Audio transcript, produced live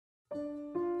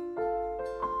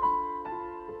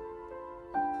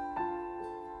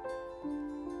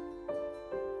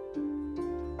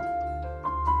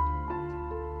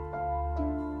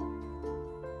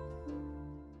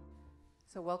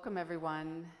welcome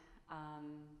everyone.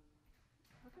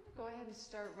 We're going to go ahead and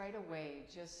start right away,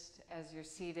 just as you're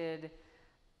seated.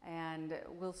 And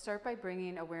we'll start by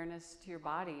bringing awareness to your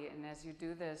body. And as you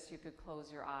do this, you could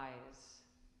close your eyes.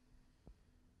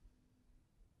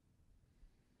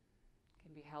 It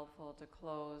can be helpful to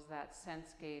close that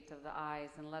sense gate of the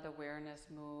eyes and let awareness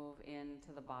move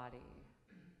into the body.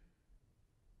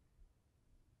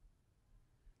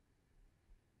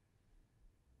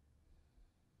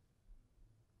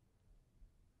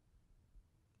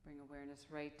 Bring awareness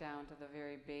right down to the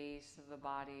very base of the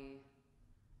body.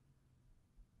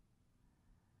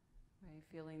 Right,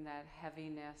 feeling that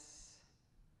heaviness.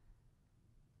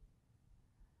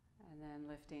 And then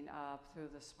lifting up through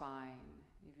the spine.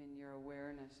 Even your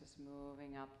awareness is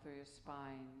moving up through your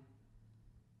spine.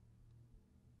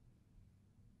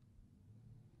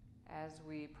 As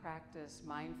we practice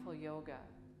mindful yoga,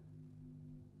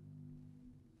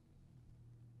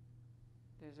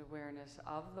 there's awareness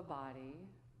of the body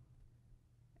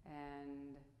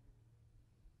and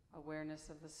awareness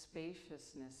of the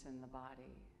spaciousness in the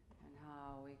body and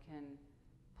how we can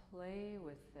play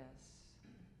with this.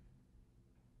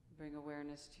 Bring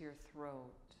awareness to your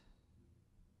throat,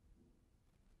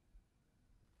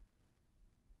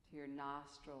 to your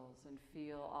nostrils, and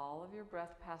feel all of your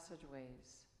breath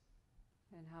passageways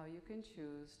and how you can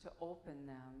choose to open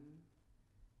them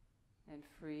and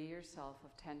free yourself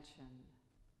of tension.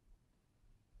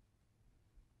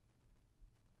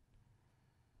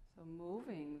 So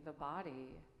moving the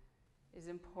body is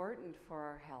important for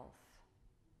our health.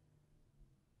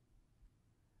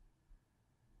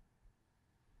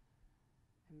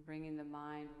 And bringing the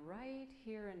mind right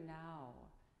here and now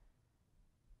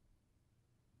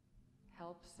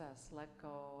helps us let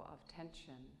go of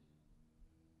tension.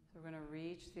 So we're going to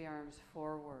reach the arms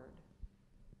forward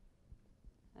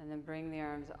and then bring the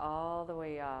arms all the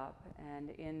way up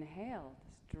and inhale.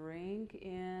 Just drink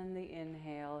in the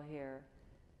inhale here.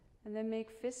 And then make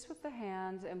fists with the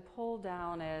hands and pull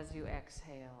down as you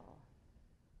exhale.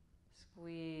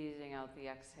 Squeezing out the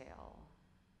exhale.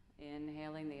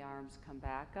 Inhaling, the arms come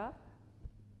back up.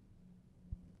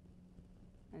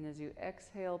 And as you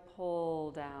exhale, pull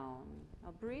down.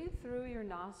 Now breathe through your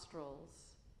nostrils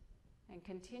and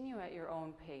continue at your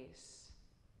own pace.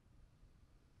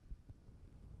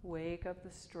 Wake up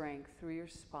the strength through your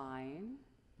spine.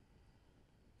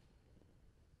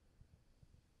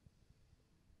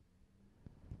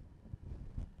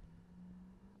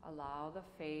 Allow the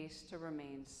face to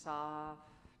remain soft,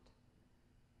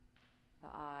 the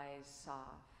eyes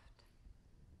soft.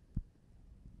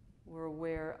 We're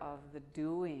aware of the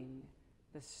doing,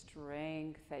 the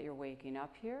strength that you're waking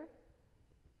up here,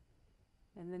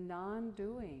 and the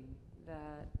non-doing,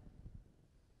 that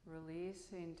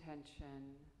releasing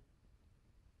tension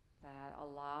that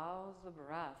allows the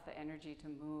breath, the energy to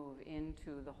move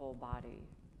into the whole body.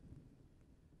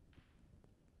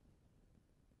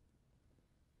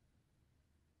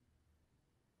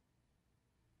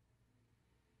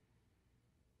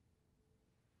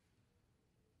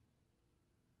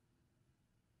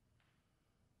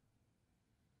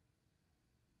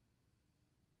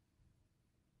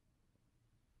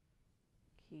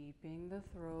 Keeping the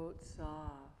throat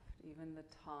soft, even the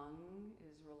tongue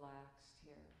is relaxed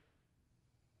here.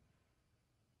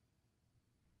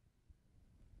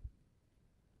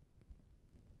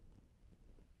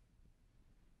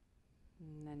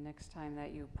 And then next time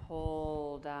that you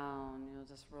pull down, you'll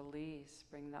just release,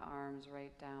 bring the arms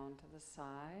right down to the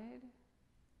side.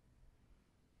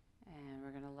 And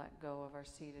we're going to let go of our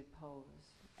seated pose.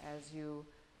 As you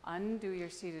undo your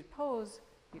seated pose,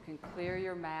 you can clear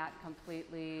your mat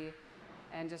completely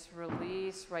and just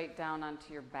release right down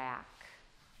onto your back.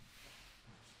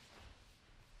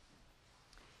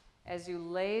 As you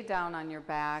lay down on your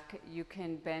back, you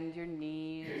can bend your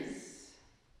knees.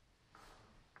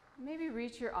 Maybe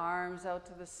reach your arms out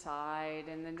to the side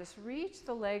and then just reach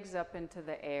the legs up into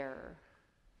the air.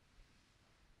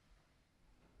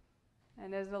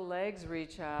 And as the legs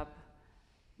reach up,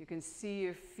 you can see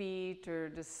your feet, or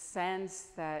just sense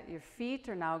that your feet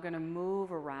are now going to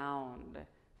move around.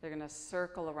 They're going to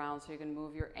circle around so you can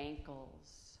move your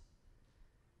ankles.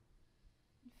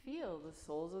 Feel the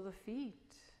soles of the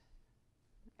feet.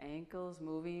 Ankles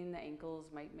moving, the ankles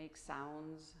might make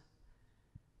sounds.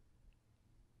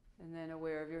 And then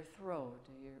aware of your throat.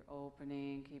 You're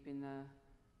opening, keeping the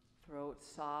throat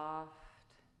soft.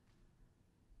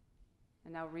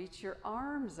 And now reach your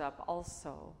arms up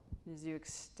also. As you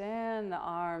extend, the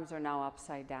arms are now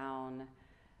upside down.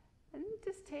 And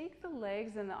just take the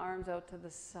legs and the arms out to the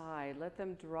side. Let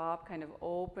them drop, kind of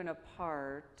open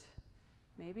apart.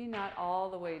 Maybe not all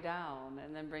the way down,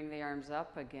 and then bring the arms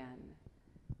up again.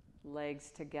 Legs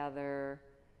together.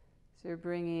 So you're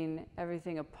bringing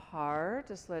everything apart,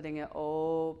 just letting it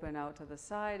open out to the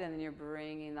side, and then you're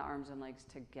bringing the arms and legs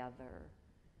together.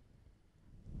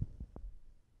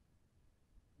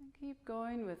 And keep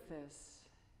going with this.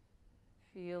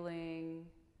 Feeling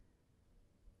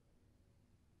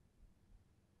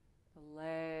the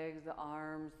legs, the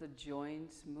arms, the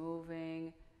joints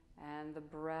moving, and the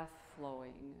breath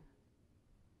flowing.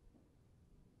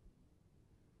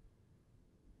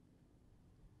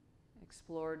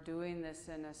 Explore doing this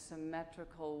in a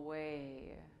symmetrical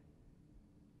way.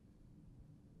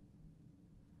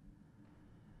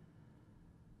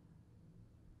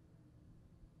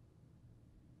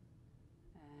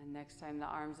 And next time the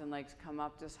arms and legs come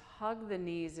up, just hug the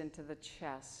knees into the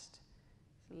chest.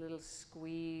 A little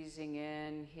squeezing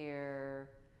in here.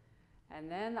 And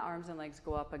then the arms and legs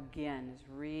go up again, is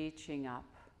reaching up.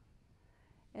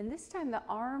 And this time the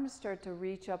arms start to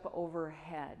reach up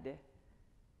overhead.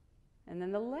 And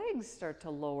then the legs start to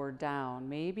lower down,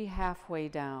 maybe halfway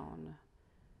down.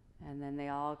 And then they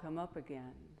all come up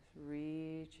again,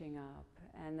 reaching up.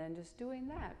 And then just doing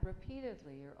that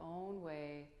repeatedly, your own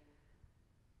way.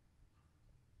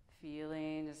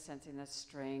 Feeling, just sensing the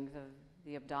strength of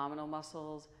the abdominal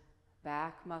muscles,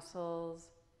 back muscles.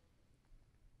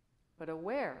 But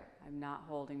aware, I'm not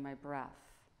holding my breath.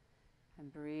 I'm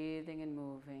breathing and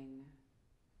moving.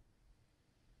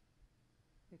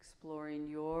 Exploring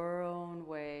your own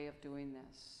way of doing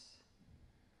this.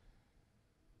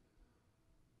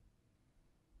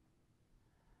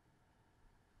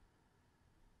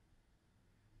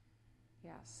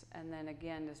 Yes, and then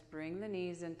again, just bring the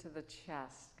knees into the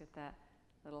chest. Get that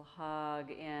little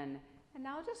hug in. And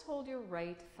now just hold your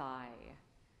right thigh.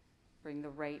 Bring the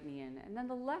right knee in. And then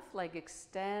the left leg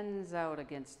extends out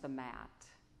against the mat.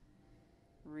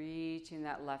 Reaching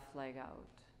that left leg out.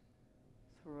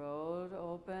 Throat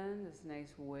open, this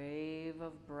nice wave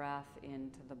of breath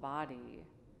into the body.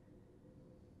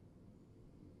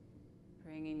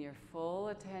 Bringing your full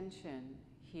attention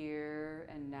here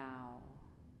and now.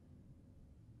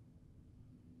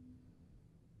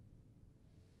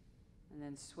 And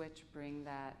then switch, bring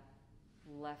that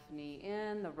left knee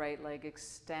in, the right leg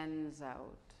extends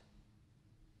out.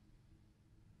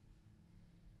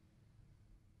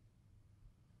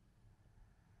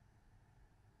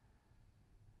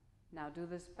 Now do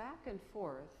this back and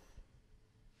forth,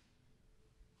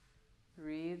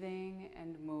 breathing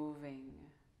and moving.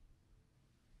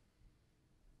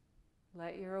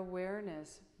 Let your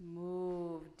awareness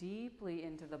move deeply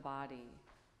into the body,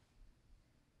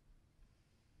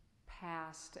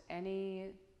 past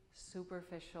any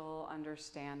superficial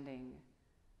understanding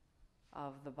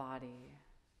of the body.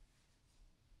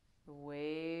 The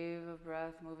wave of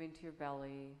breath moving to your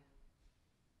belly.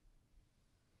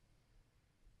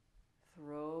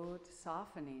 Throat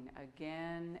softening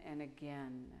again and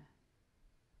again.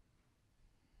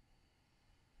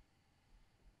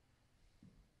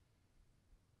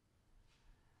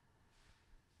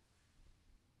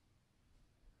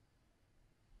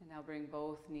 And now bring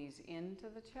both knees into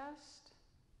the chest.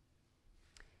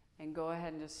 And go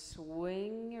ahead and just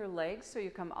swing your legs so you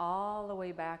come all the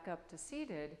way back up to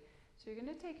seated. So you're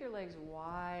going to take your legs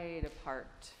wide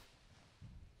apart.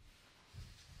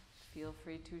 Feel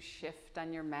free to shift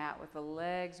on your mat with the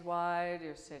legs wide.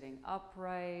 You're sitting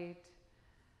upright.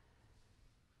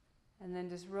 And then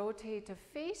just rotate to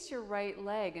face your right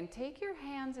leg and take your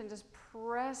hands and just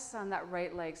press on that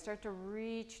right leg. Start to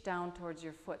reach down towards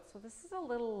your foot. So this is a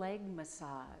little leg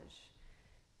massage.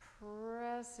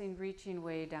 Pressing, reaching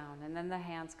way down. And then the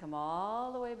hands come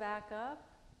all the way back up,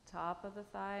 top of the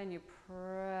thigh, and you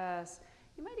press.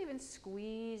 You might even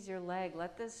squeeze your leg.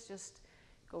 Let this just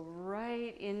go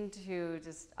right into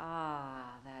just,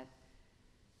 that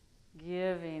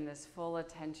giving this full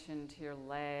attention to your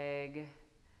leg.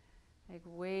 Like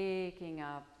waking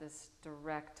up, this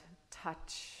direct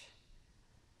touch.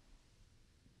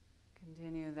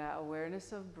 Continue that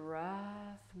awareness of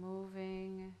breath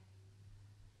moving.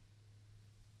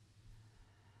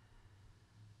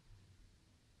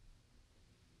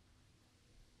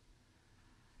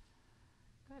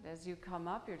 Good. As you come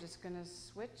up, you're just going to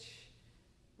switch.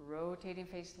 Rotating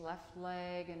face left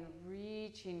leg and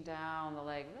reaching down the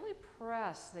leg. Really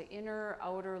press the inner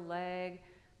outer leg,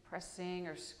 pressing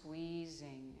or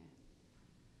squeezing.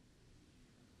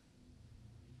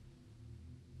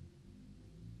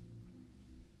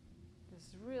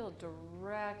 This real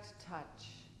direct touch,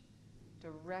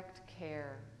 direct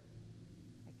care.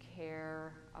 I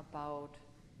care about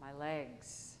my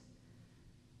legs.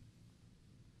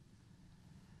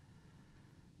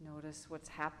 Notice what's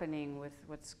happening with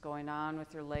what's going on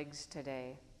with your legs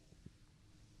today.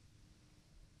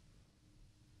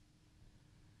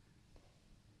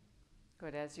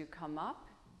 Good. As you come up,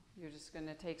 you're just going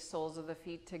to take soles of the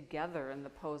feet together in the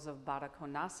pose of Baddha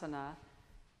Konasana.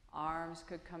 Arms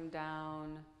could come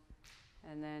down,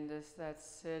 and then just that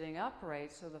sitting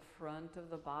upright, so the front of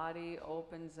the body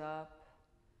opens up.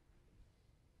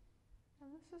 And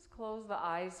let's just close the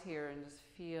eyes here and just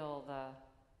feel the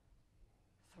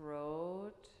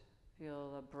throat,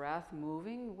 feel the breath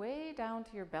moving way down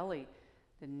to your belly,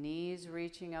 the knees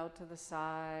reaching out to the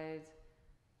sides,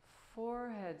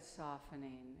 forehead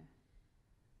softening.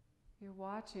 You're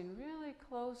watching really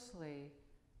closely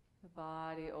the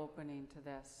body opening to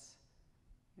this.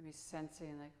 Maybe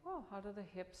sensing like, oh, how do the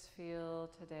hips feel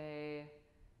today?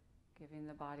 Giving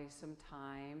the body some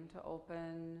time to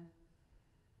open.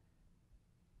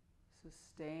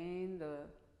 Sustain the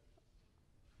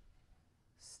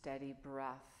steady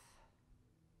breath.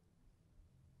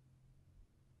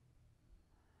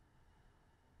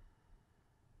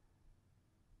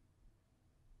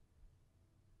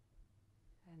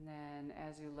 And then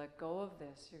as you let go of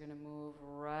this, you're going to move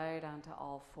right onto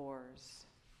all fours.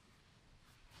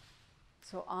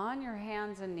 So on your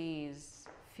hands and knees,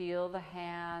 feel the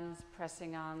hands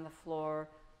pressing on the floor,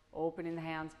 opening the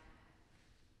hands,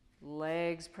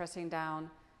 legs pressing down,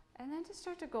 and then just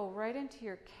start to go right into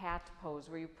your cat pose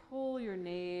where you pull your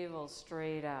navel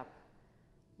straight up.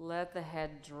 Let the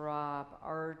head drop,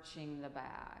 arching the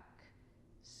back,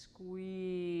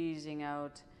 squeezing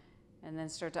out, and then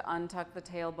start to untuck the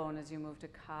tailbone as you move to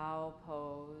cow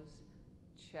pose,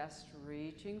 chest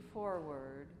reaching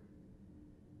forward.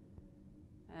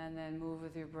 And then move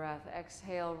with your breath.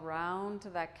 Exhale, round to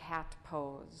that cat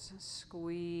pose.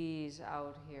 Squeeze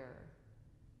out here.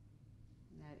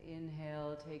 And that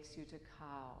inhale takes you to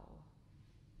cow.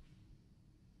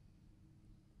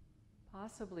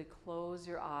 Possibly close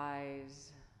your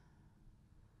eyes.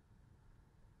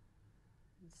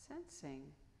 And sensing,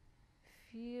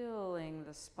 feeling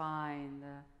the spine,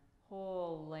 the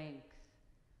whole length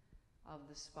of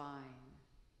the spine.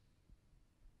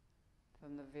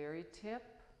 From the very tip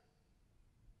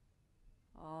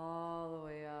all the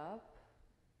way up,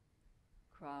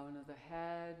 crown of the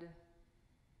head,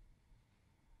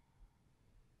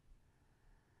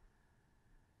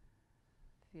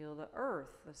 feel the earth,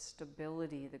 the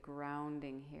stability, the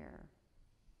grounding here.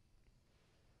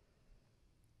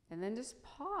 And then just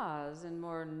pause in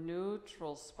more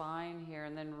neutral spine here,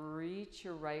 and then reach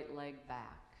your right leg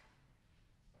back.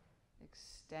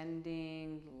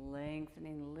 Extending,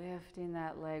 lengthening, lifting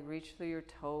that leg, reach through your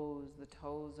toes, the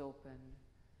toes open.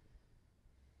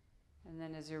 And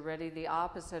then as you're ready, the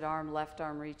opposite arm, left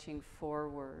arm reaching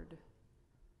forward.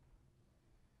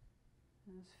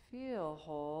 And just feel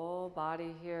whole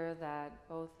body here, that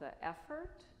both the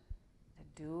effort,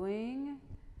 the doing,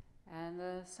 and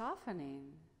the softening,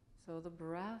 so the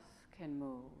breath can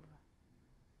move.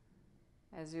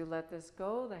 As you let this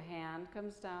go, the hand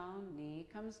comes down, knee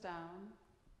comes down,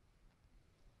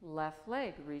 left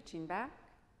leg reaching back,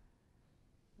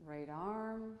 right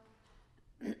arm.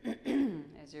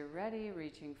 As you're ready,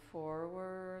 reaching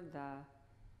forward, the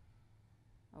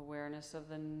awareness of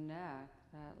the neck,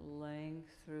 that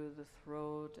length through the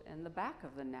throat and the back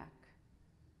of the neck.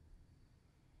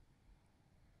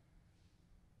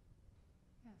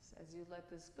 Yes, as you let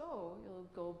this go, you'll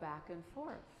go back and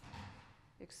forth,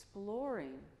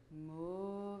 exploring,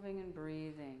 moving and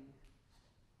breathing.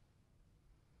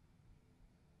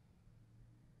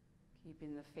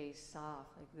 Keeping the face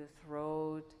soft, like the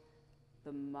throat,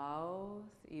 the mouth,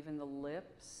 even the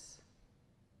lips.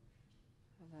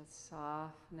 And that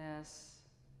softness,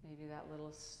 maybe that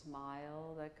little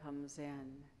smile that comes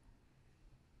in.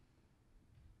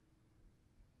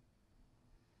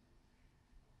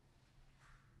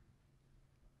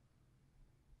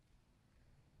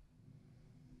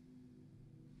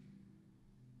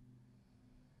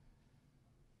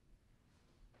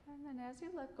 And then as you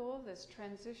let go of this,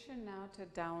 transition now to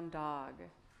down dog.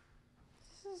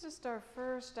 This is just our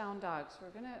first down dog. So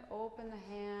we're going to open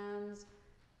the hands,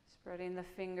 spreading the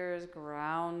fingers,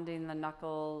 grounding the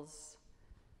knuckles.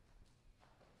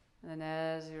 And then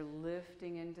as you're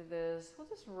lifting into this, we'll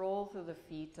just roll through the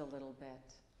feet a little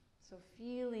bit. So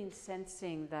feeling,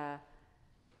 sensing the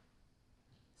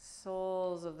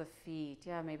soles of the feet.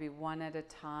 Yeah, maybe one at a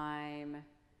time.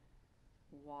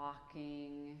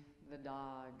 Walking the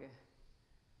dog.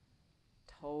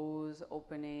 Toes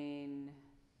opening.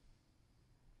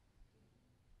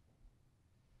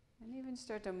 And even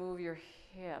start to move your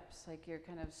hips, like you're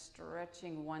kind of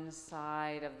stretching one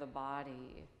side of the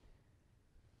body.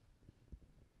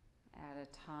 at a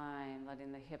time,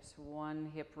 letting the hips,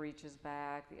 one hip reaches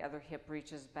back, the other hip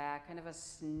reaches back, kind of a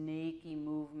snaky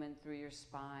movement through your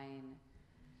spine.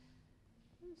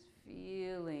 Just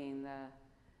feeling the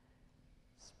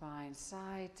spine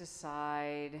side to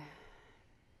side.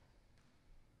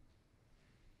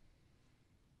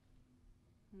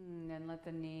 And then let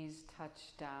the knees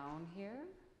touch down here.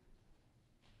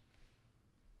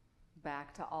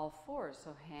 Back to all fours,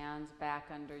 so hands back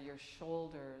under your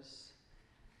shoulders.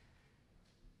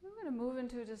 We're going to move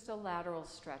into just a lateral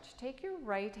stretch. Take your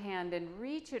right hand and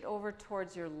reach it over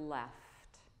towards your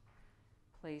left,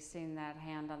 placing that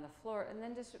hand on the floor, and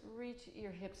then just reach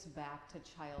your hips back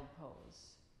to child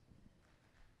pose.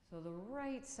 So the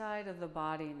right side of the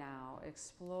body now,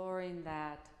 exploring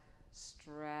that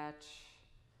stretch,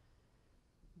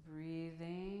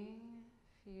 breathing,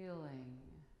 feeling.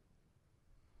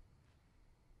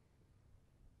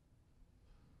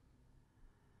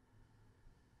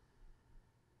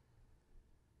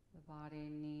 The body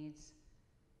needs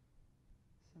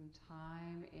some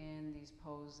time in these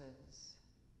poses.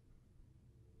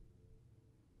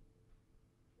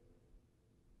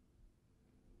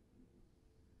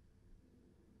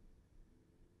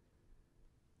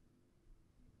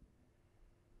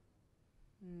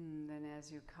 Then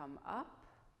as you come up,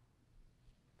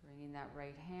 bringing that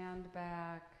right hand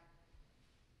back,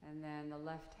 and then the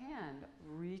left hand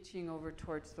reaching over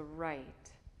towards the right.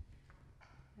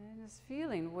 And just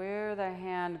feeling where the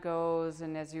hand goes,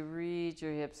 and as you reach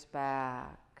your hips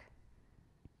back,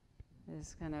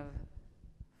 just kind of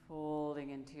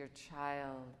folding into your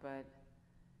child, but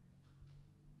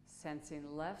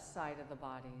sensing left side of the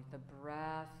body, the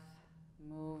breath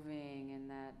moving in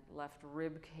that left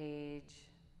rib cage.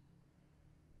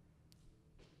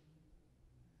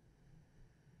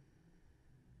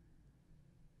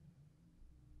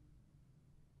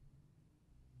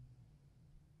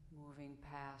 Moving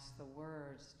past the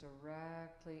words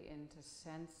directly into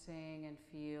sensing and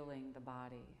feeling the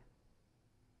body.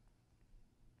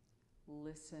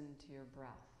 Listen to your breath.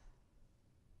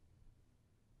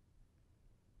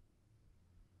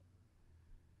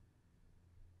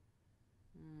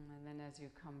 And then as you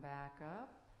come back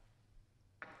up,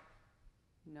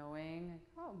 knowing,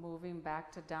 moving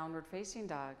back to downward facing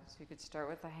dog. So you could start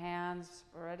with the hands,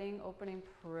 spreading, opening,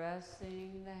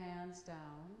 pressing the hands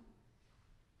down.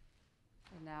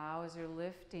 And now as you're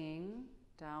lifting,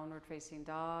 downward facing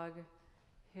dog,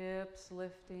 hips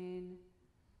lifting,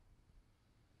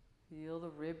 feel the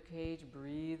rib cage,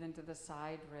 breathe into the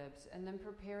side ribs, and then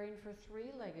preparing for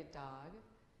three-legged dog.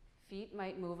 Feet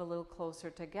might move a little closer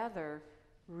together.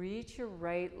 Reach your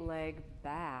right leg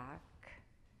back,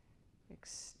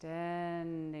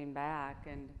 extending back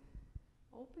and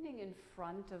opening in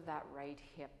front of that right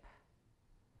hip.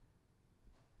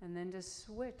 And then to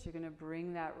switch, you're going to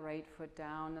bring that right foot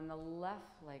down and the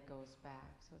left leg goes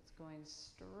back. So it's going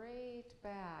straight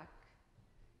back.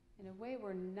 In a way,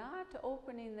 we're not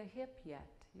opening the hip yet.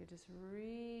 You're just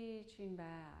reaching back.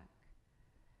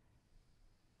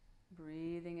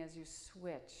 Breathing as you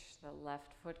switch. The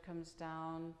left foot comes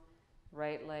down,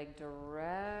 right leg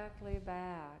directly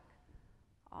back.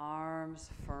 Arms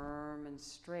firm and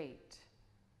straight.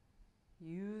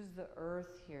 Use the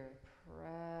earth here.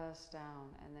 Press down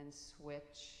and then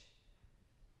switch.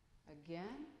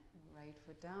 Again, right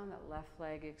foot down, that left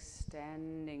leg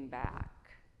extending back.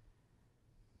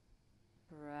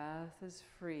 Breath is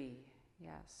free,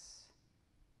 yes.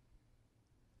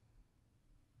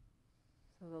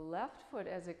 So the left foot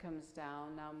as it comes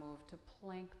down, now move to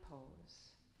plank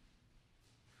pose.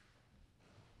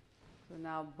 So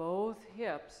now both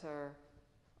hips are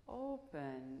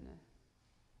open.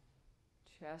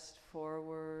 Chest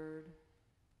forward.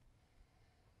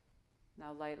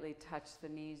 Now lightly touch the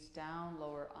knees down,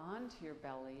 lower onto your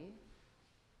belly.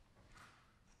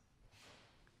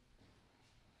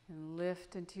 And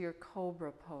lift into your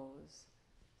cobra pose.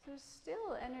 So there's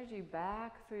still energy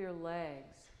back through your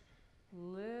legs.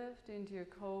 Lift into your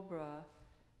cobra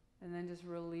and then just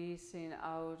releasing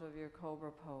out of your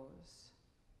cobra pose.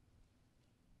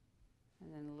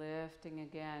 And then lifting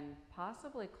again.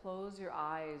 Possibly close your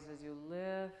eyes as you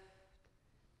lift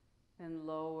and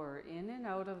lower in and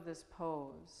out of this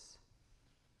pose.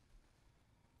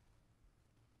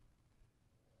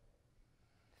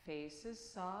 Face is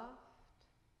soft.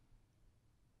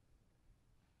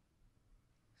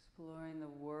 Exploring the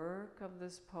work of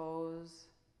this pose.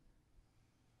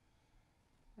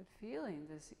 But feeling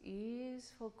this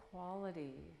easeful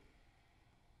quality.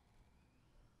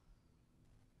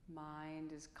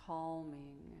 Mind is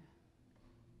calming.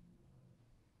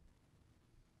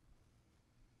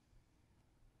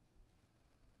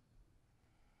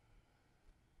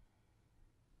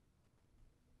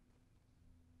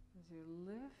 As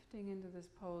you're lifting into this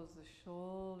pose, the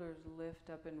shoulders lift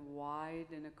up and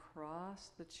widen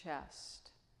across the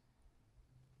chest.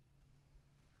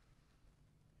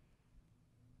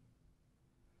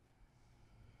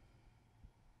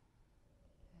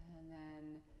 And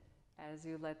then as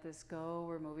you let this go,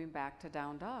 we're moving back to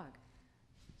down dog.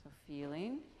 So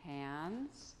feeling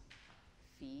hands,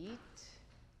 feet,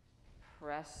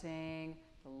 pressing,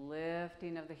 the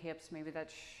lifting of the hips, maybe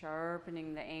that's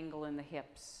sharpening the angle in the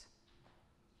hips.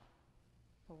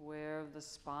 Aware of the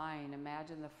spine.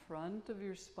 Imagine the front of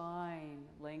your spine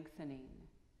lengthening.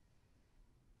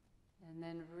 And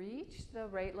then reach the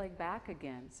right leg back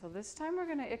again. So this time we're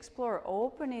going to explore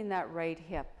opening that right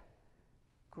hip.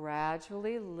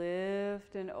 Gradually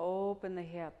lift and open the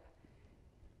hip.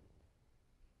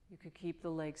 You could keep the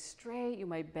leg straight. You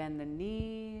might bend the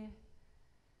knee.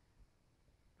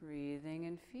 Breathing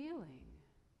and feeling.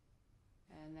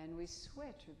 And then we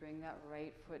switch. We bring that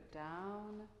right foot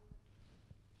down.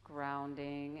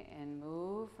 Grounding and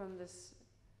move from this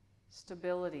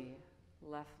stability.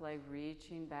 Left leg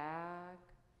reaching back.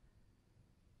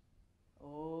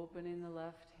 Opening the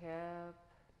left hip.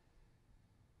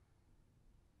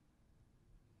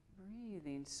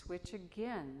 Breathing, switch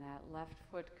again. That left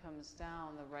foot comes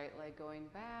down, the right leg going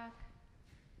back.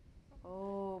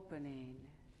 Opening.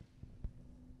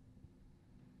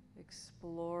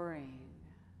 Exploring.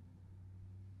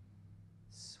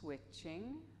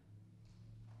 Switching.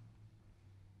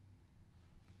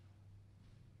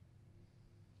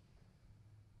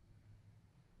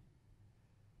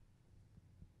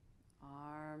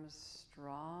 Arms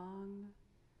strong.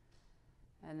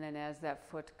 And then as that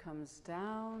foot comes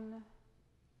down,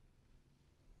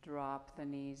 drop the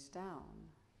knees down.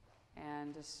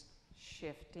 And just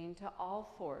shifting to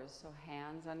all fours. So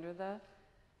hands under the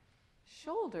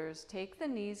shoulders. Take the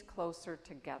knees closer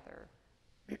together.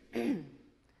 So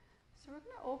we're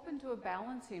going to open to a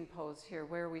balancing pose here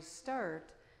where we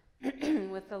start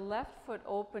with the left foot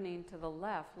opening to the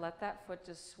left. Let that foot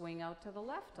just swing out to the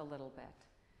left a little bit.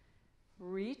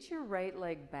 Reach your right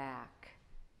leg back.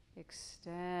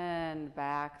 Extend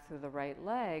back through the right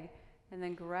leg, and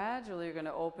then gradually you're going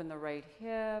to open the right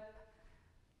hip,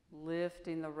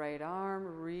 lifting the right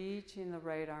arm, reaching the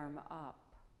right arm up,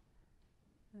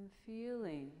 and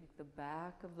feeling like the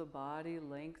back of the body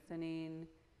lengthening,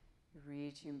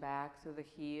 reaching back through the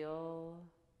heel,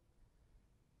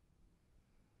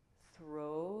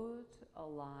 throat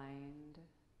aligned,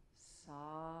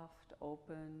 soft,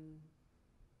 open,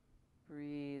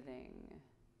 breathing.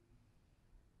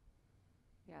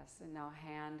 Yes, and now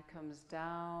hand comes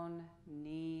down,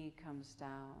 knee comes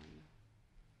down.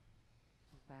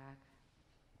 Back.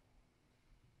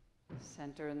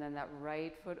 Center, and then that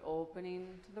right foot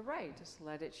opening to the right. Just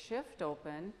let it shift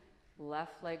open.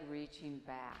 Left leg reaching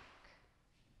back.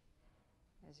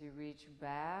 As you reach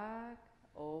back,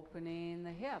 opening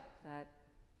the hip. That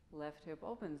left hip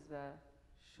opens, the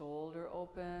shoulder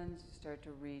opens. You start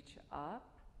to reach up.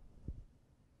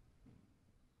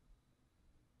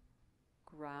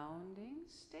 Grounding,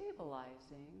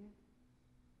 stabilizing,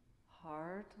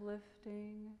 heart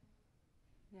lifting.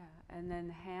 Yeah, and then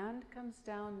hand comes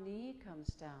down, knee comes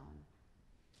down.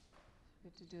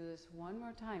 Good to do this one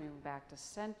more time. You go back to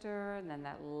center, and then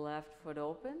that left foot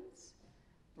opens.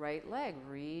 Right leg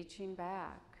reaching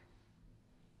back.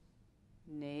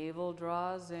 Navel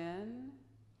draws in,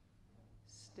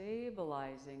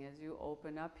 stabilizing as you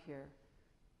open up here.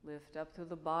 Lift up through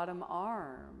the bottom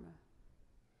arm.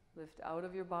 Lift out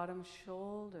of your bottom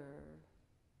shoulder.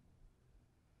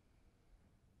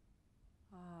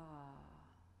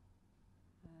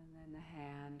 And then the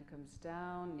hand comes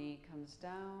down, knee comes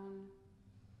down.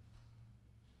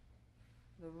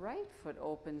 The right foot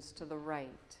opens to the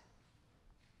right.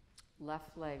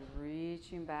 Left leg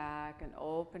reaching back and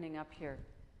opening up here.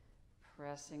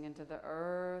 Pressing into the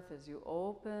earth as you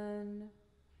open.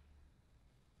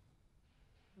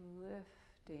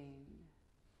 Lifting.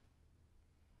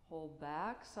 Whole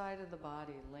back side of the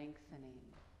body lengthening.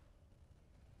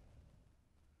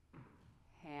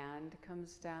 Hand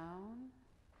comes down,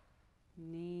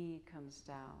 knee comes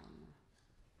down.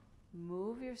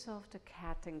 Move yourself to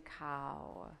cat and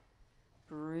cow.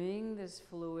 Bring this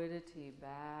fluidity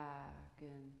back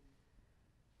and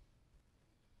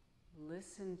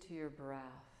listen to your breath.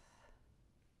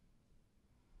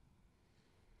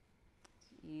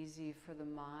 It's easy for the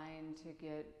mind to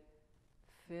get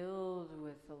filled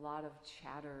with a lot of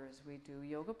chatter as we do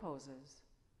yoga poses.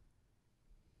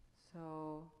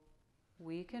 So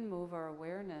we can move our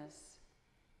awareness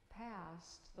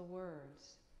past the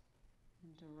words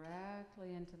and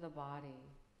directly into the body.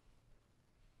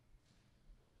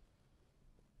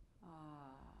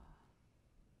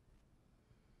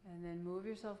 And then move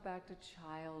yourself back to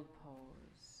child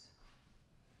pose.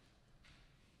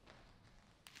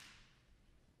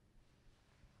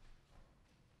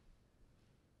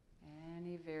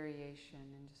 Any variation,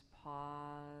 and just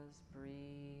pause,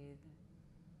 breathe.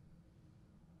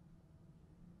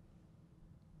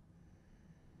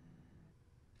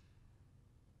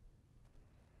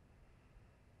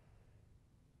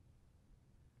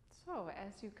 So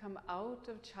as you come out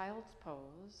of child's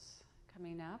pose,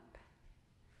 coming up,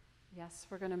 yes,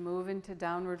 we're going to move into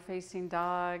downward facing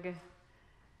dog.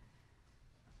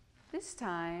 This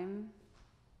time,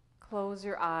 close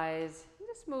your eyes and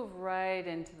just move right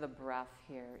into the breath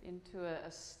here, into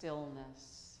a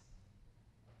stillness.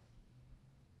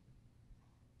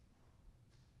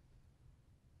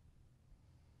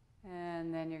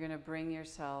 And then you're going to bring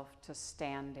yourself to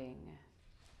standing.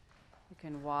 You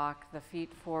can walk the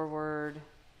feet forward,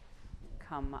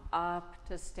 come up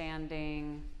to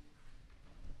standing.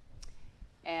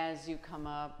 As you come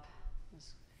up,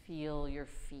 just feel your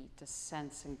feet, just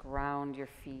sense and ground your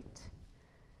feet.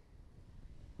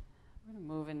 We're going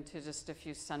to move into just a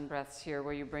few sun breaths here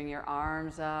where you bring your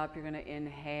arms up. You're going to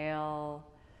inhale.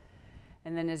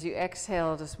 And then as you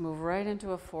exhale, just move right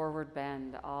into a forward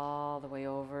bend all the way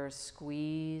over.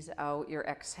 Squeeze out your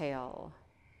exhale.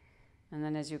 And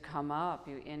then as you come up,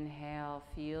 you inhale,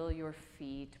 feel your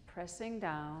feet pressing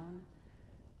down,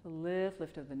 the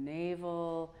lift of the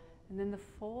navel, and then the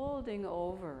folding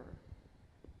over.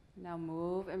 Now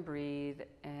move and breathe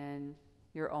in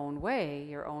your own way,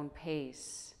 your own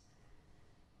pace.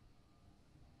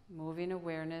 Moving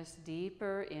awareness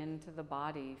deeper into the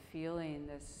body, feeling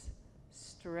this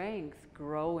strength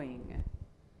growing.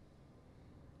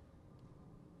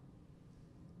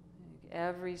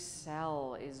 Every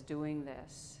cell is doing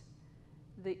this.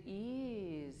 The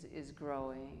ease is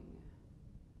growing.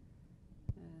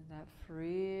 And that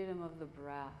freedom of the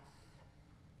breath.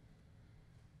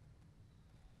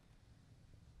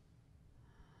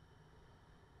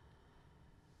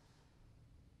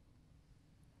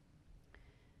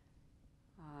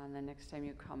 And the next time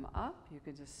you come up, you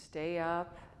can just stay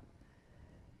up.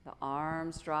 The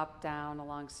arms drop down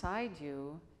alongside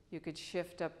you. You could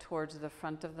shift up towards the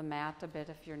front of the mat a bit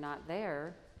if you're not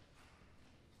there.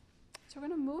 So we're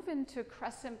going to move into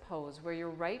crescent pose where your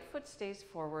right foot stays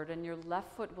forward and your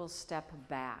left foot will step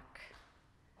back.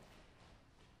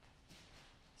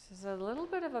 This is a little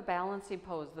bit of a balancing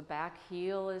pose. The back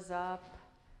heel is up.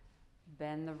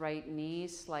 Bend the right knee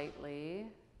slightly.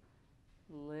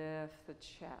 Lift the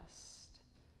chest.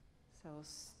 So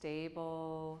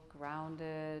stable,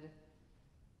 grounded.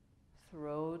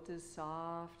 Throat is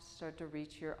soft. Start to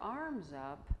reach your arms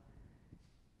up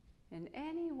in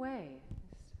any way.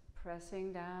 Just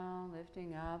pressing down,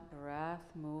 lifting up, breath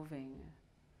moving.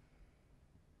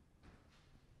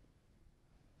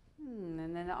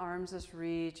 And then the arms just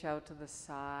reach out to the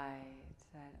side,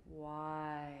 that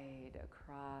wide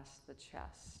across the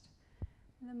chest.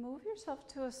 And then move yourself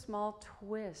to a small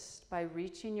twist by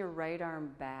reaching your right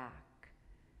arm back.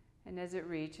 And as it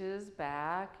reaches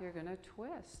back, you're going to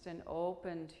twist and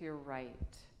open to your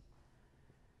right.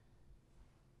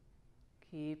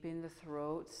 Keeping the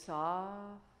throat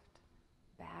soft,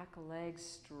 back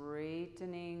legs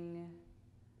straightening.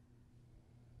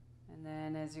 And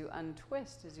then as you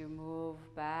untwist, as you move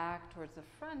back towards the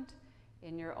front,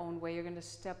 in your own way, you're going to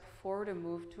step forward and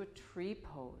move to a tree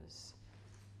pose.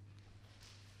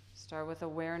 Start with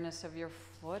awareness of your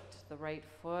foot, the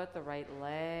right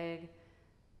leg.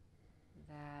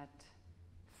 That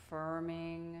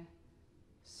firming,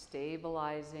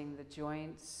 stabilizing the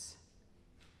joints,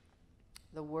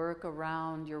 the work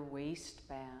around your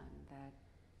waistband, that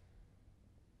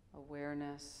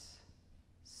awareness,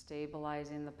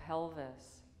 stabilizing the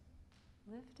pelvis,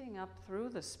 lifting up through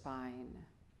the spine.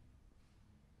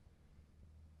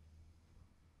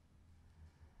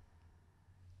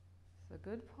 It's a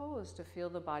good pose to feel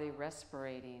the body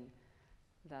respirating,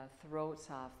 the throat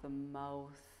soft, the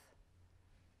mouth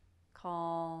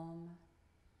calm,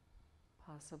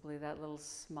 possibly that little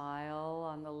smile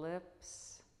on the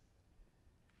lips.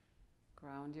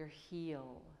 Ground your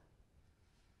heel.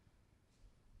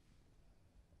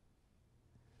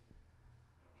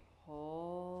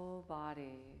 Whole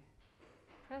body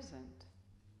present.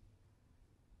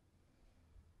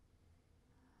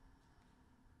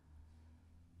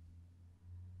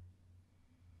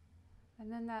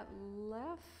 And then that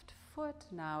left foot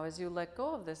now, as you let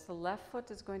go of this, the left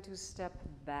foot is going to step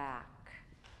back.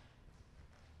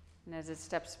 And as it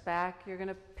steps back, you're going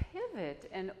to pivot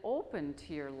and open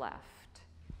to your left.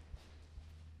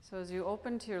 So as you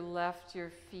open to your left,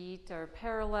 your feet are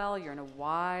parallel. You're in a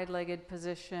wide-legged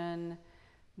position.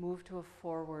 Move to a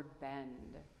forward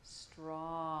bend.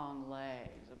 Strong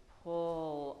legs.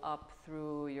 Pull up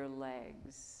through your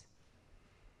legs.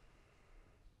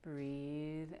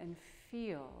 Breathe and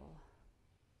feel.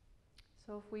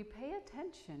 So if we pay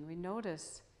attention, we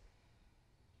notice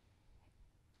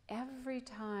every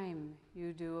time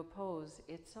you do a pose,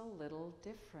 it's a little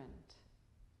different.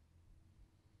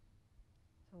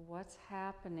 So what's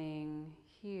happening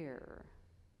here?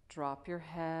 Drop your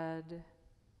head.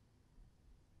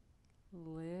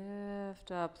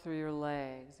 Lift up through your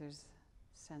legs. There's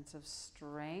a sense of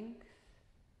strength.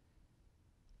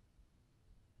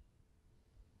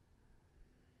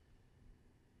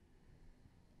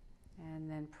 And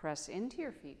then press into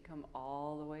your feet. Come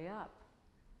all the way up.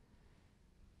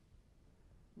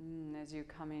 As you're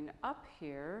coming up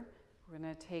here, we're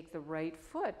going to take the right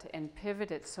foot and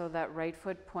pivot it so that right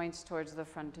foot points towards the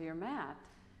front of your mat.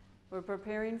 We're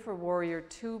preparing for Warrior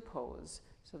Two pose.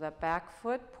 So that back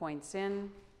foot points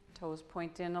in, toes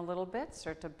point in a little bit.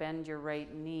 Start to bend your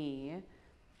right knee.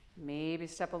 Maybe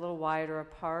step a little wider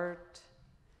apart.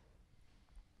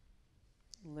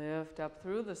 Lift up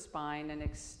through the spine and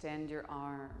extend your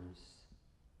arms.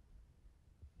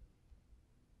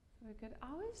 We could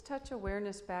always touch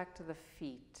awareness back to the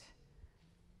feet,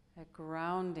 that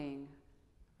grounding,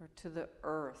 or to the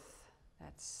earth,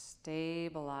 that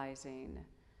stabilizing,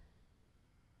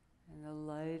 and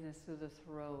the lightness through the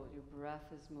throat. Your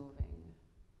breath is moving.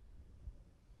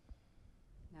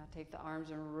 Now take the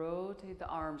arms and rotate the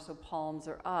arms so palms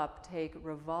are up. Take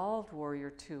revolved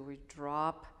Warrior Two. We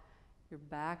drop your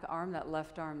back arm, that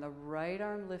left arm, the right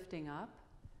arm lifting up.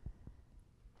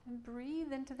 And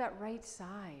breathe into that right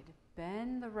side.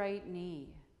 Bend the right knee.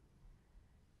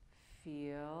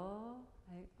 Feel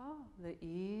like, the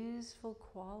easeful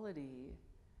quality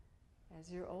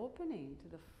as you're opening to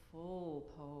the full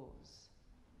pose.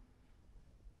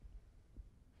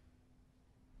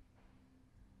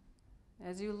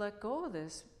 As you let go of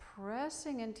this,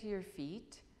 pressing into your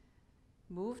feet,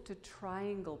 move to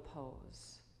triangle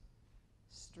pose.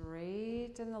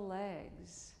 Straighten the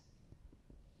legs.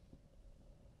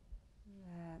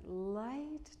 That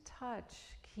light touch.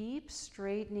 Keep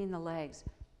straightening the legs.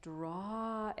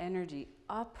 Draw energy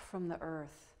up from the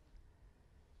earth.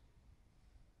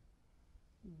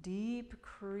 Deep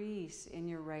crease in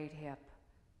your right hip,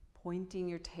 pointing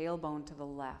your tailbone to the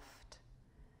left.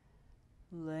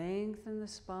 Lengthen the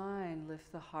spine.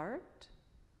 Lift the heart.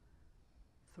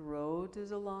 Throat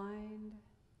is aligned.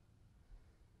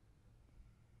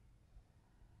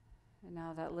 And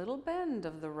now that little bend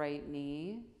of the right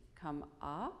knee, come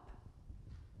up,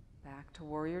 back to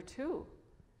Warrior Two.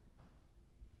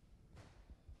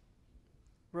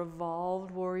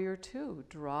 Revolved Warrior Two.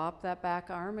 Drop that back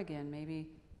arm again. Maybe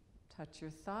touch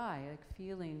your thigh, like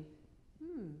feeling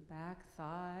back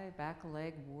thigh, back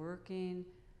leg working.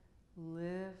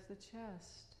 Lift the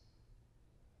chest.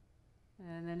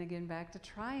 And then again back to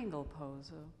triangle pose.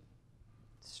 So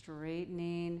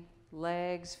straightening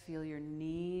legs, feel your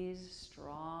knees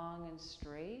strong and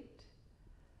straight.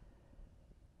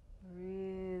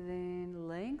 Breathing,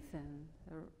 lengthen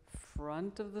the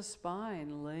front of the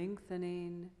spine,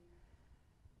 lengthening.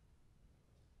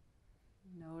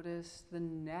 Notice the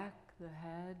neck, the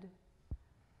head.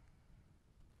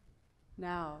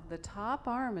 Now, the top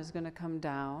arm is going to come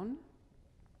down.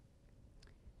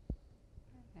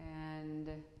 And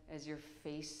as you're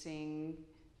facing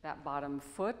that bottom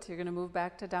foot, you're going to move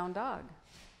back to down dog.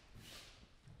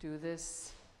 Do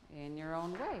this in your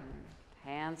own way.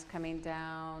 Hands coming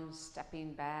down,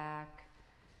 stepping back.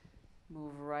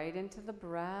 Move right into the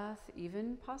breath.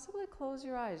 Even possibly close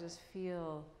your eyes. Just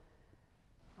feel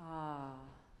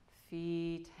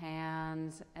feet,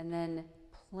 hands, and then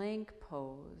plank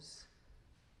pose.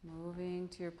 Moving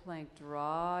to your plank.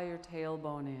 Draw your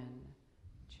tailbone in.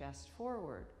 Chest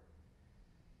forward.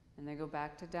 And then go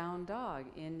back to down dog,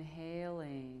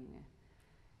 inhaling.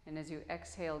 And as you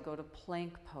exhale, go to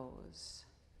plank pose.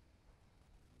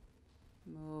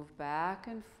 Move back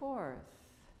and forth,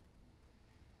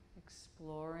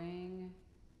 exploring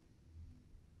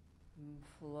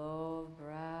flow of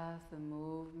breath, the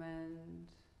movement,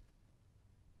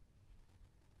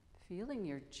 feeling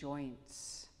your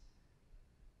joints.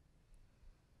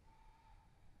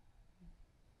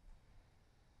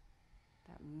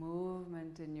 That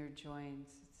movement in your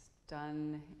joints, it's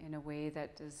done in a way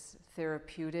that is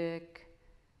therapeutic,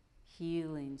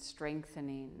 healing,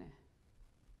 strengthening.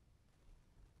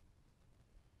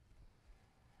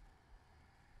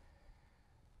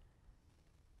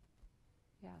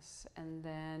 Yes, and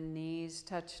then knees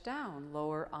touch down,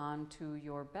 lower onto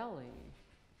your belly.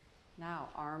 Now,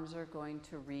 arms are going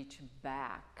to reach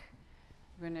back.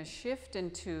 We're going to shift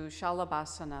into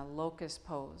Shalabhasana, locust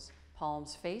pose,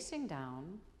 palms facing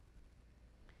down.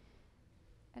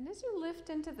 And as you lift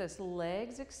into this,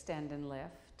 legs extend and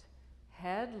lift,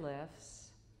 head lifts,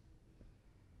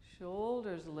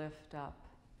 shoulders lift up.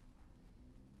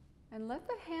 And let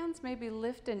the hands maybe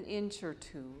lift an inch or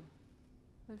two.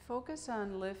 But focus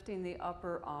on lifting the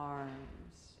upper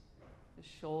arms. The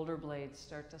shoulder blades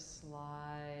start to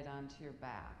slide onto your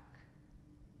back.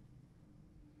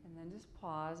 And then just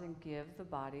pause and give the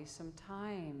body some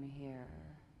time here.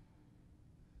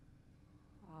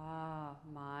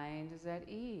 Mind is at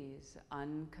ease,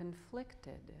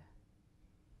 unconflicted.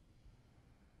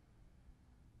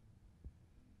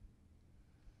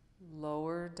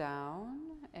 Lower down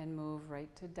and move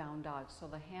right to down dog. So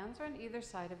the hands are on either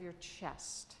side of your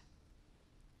chest.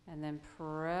 And then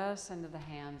press into the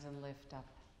hands and lift up.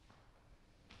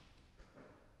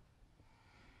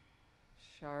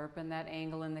 Sharpen that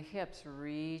angle in the hips.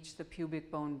 Reach the pubic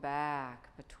bone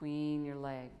back between your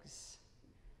legs.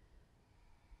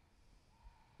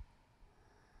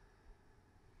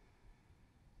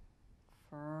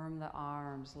 Firm the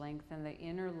arms. Lengthen the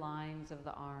inner lines of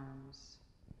the arms.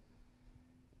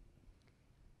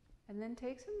 And then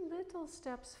take some little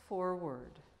steps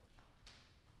forward.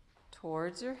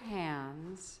 Towards your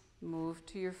hands, move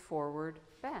to your forward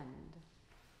bend.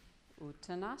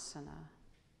 Uttanasana.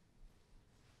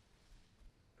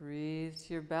 Breathe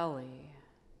to your belly.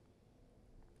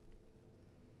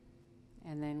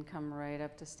 And then come right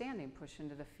up to standing. Push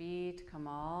into the feet, come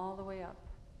all the way up.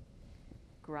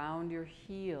 Ground your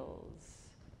heels.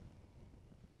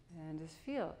 And just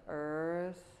feel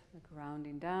earth, the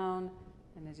grounding down.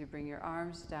 And as you bring your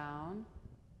arms down,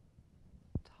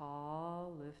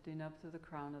 tall, lifting up through the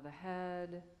crown of the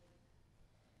head.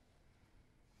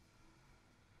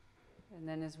 And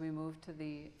then as we move to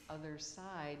the other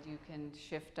side, you can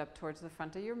shift up towards the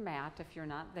front of your mat if you're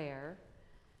not there.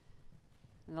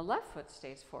 And the left foot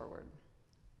stays forward,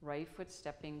 right foot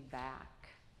stepping back.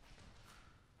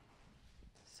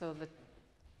 So the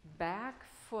back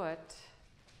foot,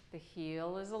 the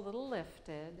heel is a little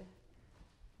lifted.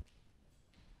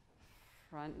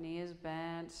 Front knee is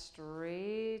bent,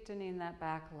 straightening that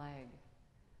back leg.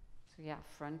 So yeah,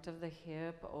 front of the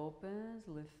hip opens,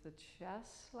 lift the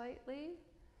chest slightly.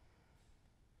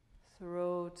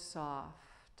 Throat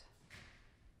soft.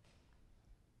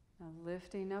 Now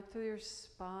lifting up through your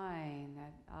spine,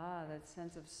 that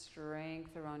sense of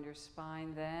strength around your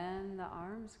spine. Then the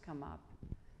arms come up.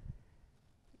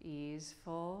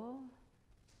 Easeful.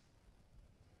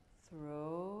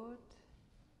 Throat,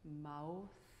 mouth.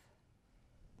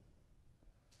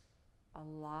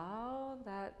 Allow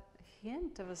that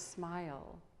hint of a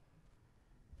smile.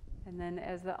 And then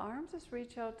as the arms just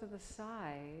reach out to the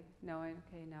side, knowing,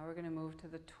 okay, now we're going to move to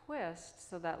the twist,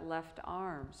 so that left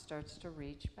arm starts to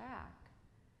reach back.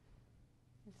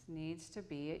 This needs to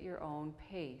be at your own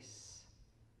pace.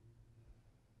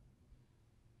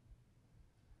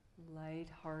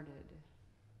 Light-hearted.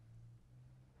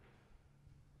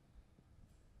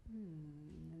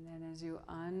 And then as you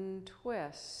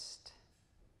untwist,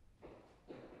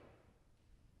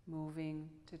 moving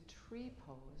to tree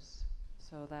pose.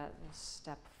 So that will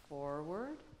step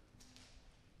forward.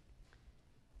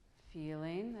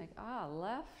 Feeling like,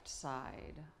 left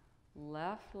side,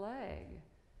 left leg.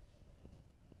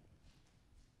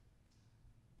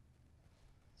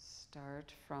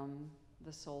 Start from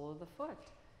the sole of the foot.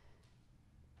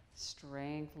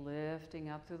 Strength lifting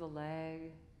up through the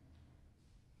leg.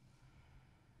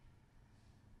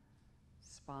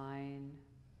 Spine.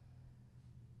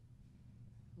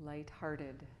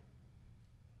 Light-hearted.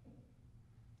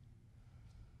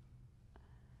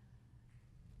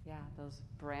 Yeah, those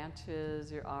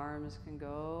branches, your arms can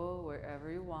go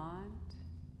wherever you want.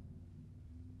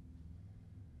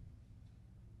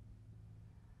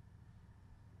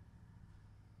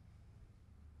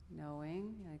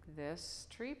 Knowing like this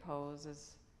tree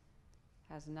pose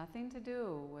has nothing to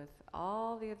do with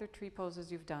all the other tree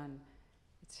poses you've done.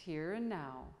 It's here and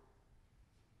now.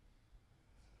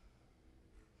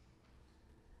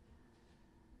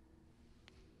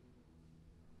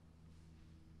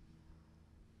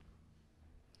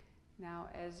 Now,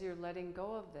 as you're letting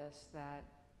go of this, that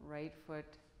right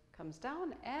foot comes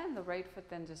down and the right foot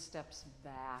then just steps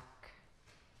back.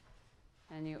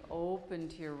 And you open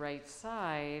to your right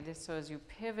side. So as you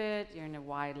pivot, you're in a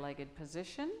wide-legged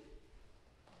position.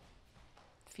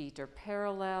 Feet are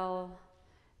parallel.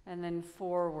 And then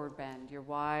forward bend, your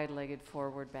wide-legged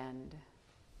forward bend.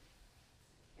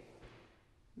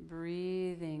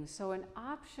 Breathing. So an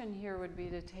option here would be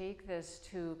to take this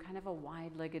to kind of a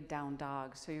wide-legged down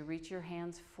dog. So you reach your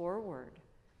hands forward.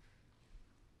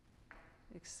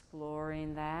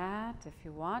 Exploring that if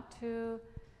you want to.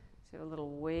 So a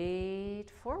little weight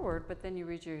forward, but then you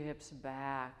reach your hips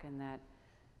back, and that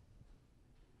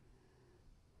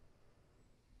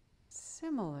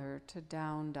similar to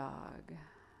down dog.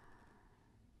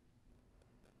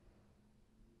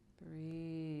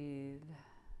 Breathe.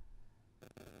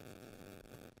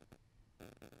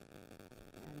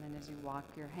 And then as you walk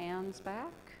your hands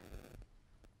back,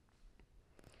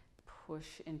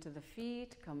 push into the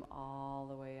feet, come all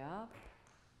the way up.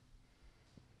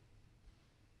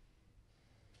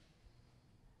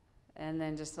 And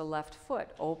then just the left foot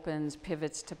opens,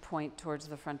 pivots to point towards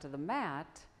the front of the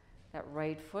mat. That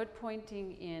right foot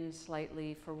pointing in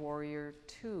slightly for warrior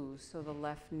two. So the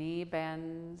left knee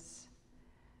bends.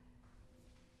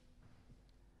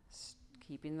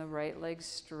 Keeping the right leg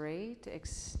straight,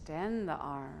 extend the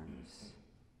arms.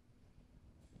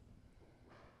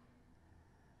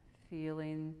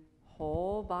 Feeling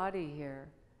whole body here.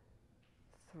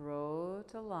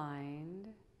 Throat aligned.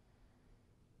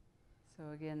 So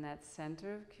again, that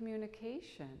center of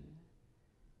communication.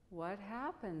 What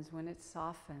happens when it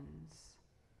softens?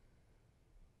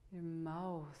 Your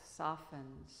mouth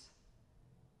softens.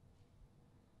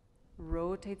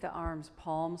 Rotate the arms,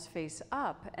 palms face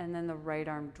up, and then the right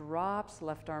arm drops,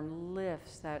 left arm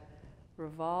lifts, that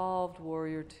revolved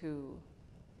warrior two.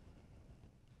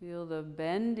 Feel the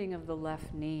bending of the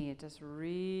left knee, just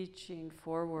reaching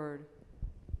forward,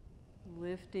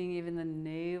 lifting even the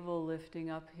navel, lifting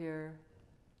up here.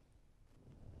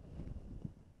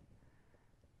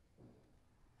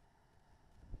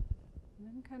 And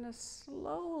then kind of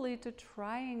slowly to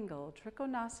triangle,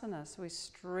 Trikonasana. So we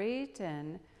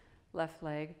straighten left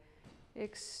leg,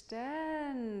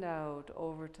 extend out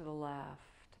over to the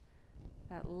left.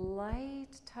 That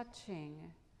light touching,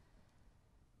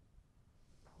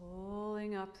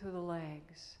 pulling up through the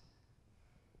legs,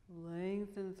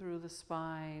 lengthen through the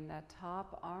spine. That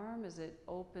top arm as it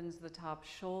opens the top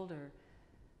shoulder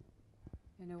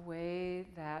in a way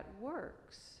that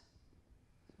works.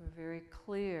 So we're very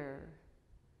clear.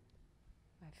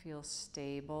 I feel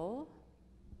stable.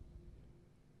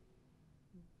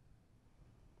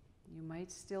 You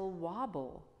might still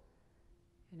wobble.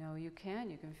 You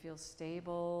can feel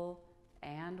stable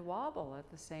and wobble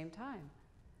at the same time.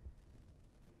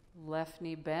 Left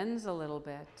knee bends a little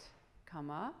bit. Come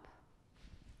up.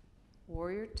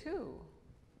 Warrior two.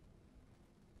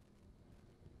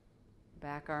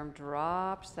 Back arm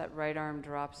drops, that right arm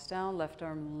drops down, left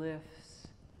arm lifts.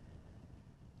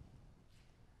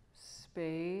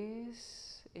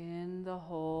 Space in the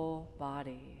whole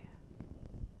body.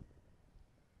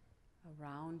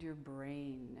 Around your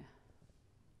brain.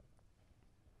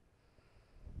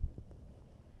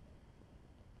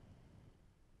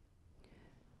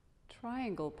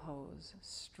 Triangle pose.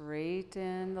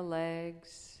 Straighten the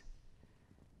legs.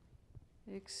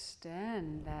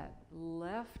 Extend that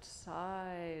left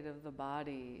side of the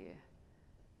body.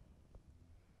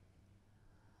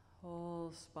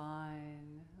 Whole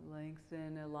spine.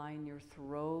 Lengthen, align your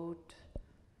throat,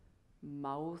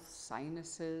 mouth,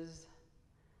 sinuses.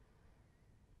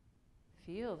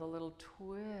 Feel the little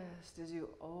twist as you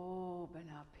open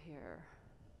up here.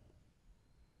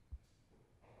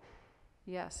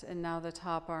 Yes, and now the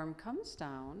top arm comes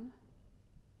down,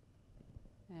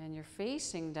 and you're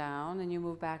facing down, and you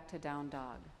move back to down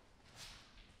dog.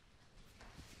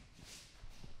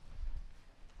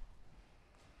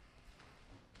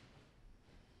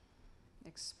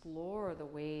 Explore the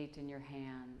weight in your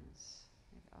hands.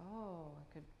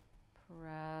 I could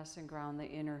press and ground the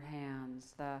inner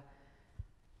hands, the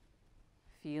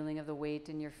feeling of the weight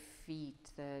in your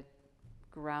feet, the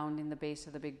grounding the base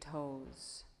of the big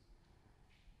toes.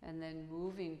 And then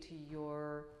moving to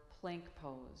your plank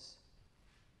pose.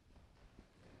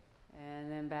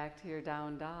 And then back to your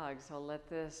down dog. So let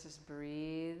this just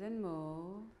breathe and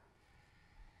move.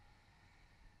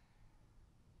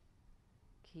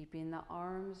 Keeping the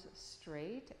arms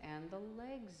straight and the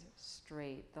legs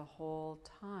straight the whole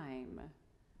time.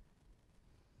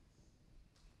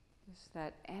 Just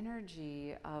that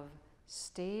energy of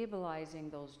stabilizing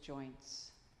those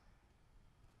joints.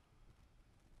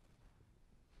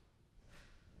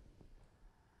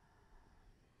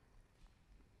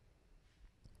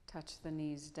 Touch the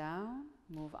knees down,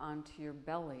 move onto your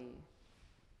belly.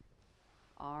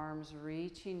 Arms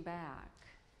reaching back.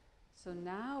 So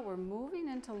now we're moving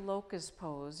into locust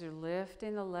pose. You're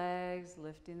lifting the legs,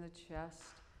 lifting the chest,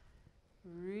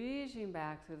 reaching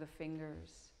back through the fingers.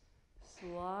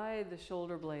 Slide the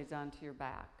shoulder blades onto your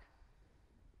back.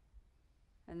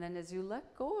 And then as you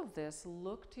let go of this,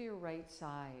 look to your right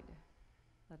side.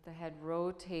 Let the head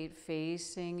rotate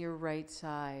facing your right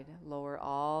side. Lower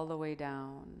all the way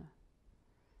down.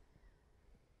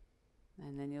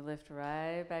 And then you lift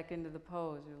right back into the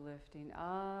pose. You're lifting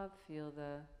up. Feel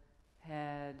the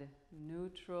head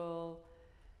neutral.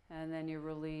 And then you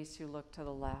release. You look to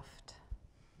the left.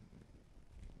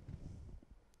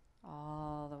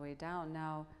 All the way down.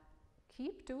 Now,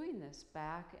 keep doing this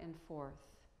back and forth.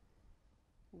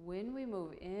 When we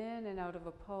move in and out of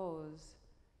a pose,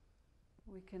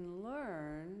 we can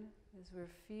learn as we're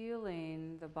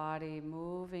feeling the body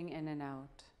moving in and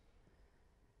out.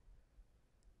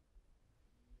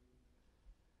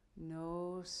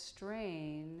 No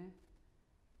strain,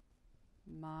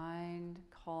 mind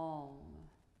calm.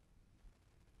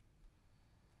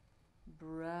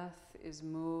 Breath is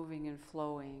moving and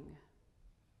flowing.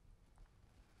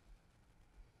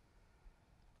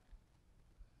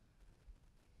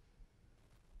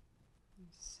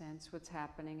 Sense what's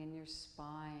happening in your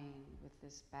spine with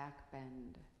this back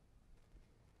bend.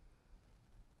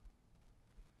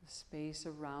 The space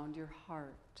around your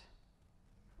heart,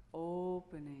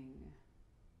 opening.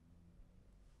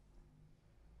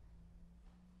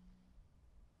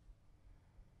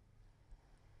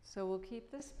 So we'll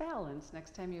keep this balance.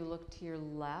 Next time you look to your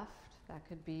left, that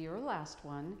could be your last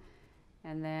one,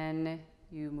 and then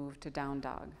you move to down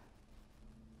dog.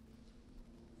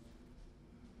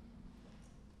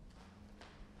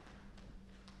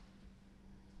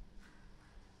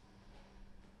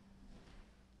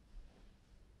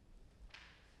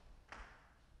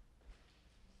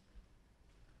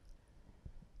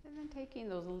 And then taking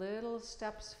those little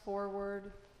steps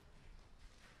forward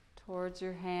towards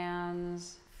your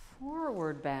hands,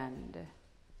 forward bend.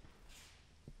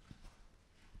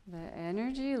 The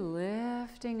energy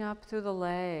lifting up through the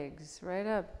legs, right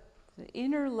up. The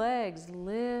inner legs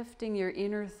lifting your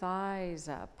inner thighs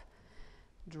up,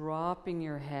 dropping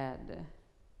your head.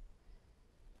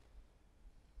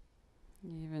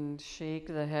 Even shake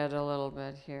the head a little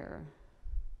bit here.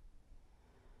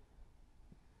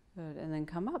 Good, and then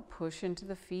come up, push into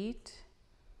the feet.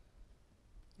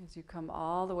 As you come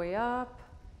all the way up,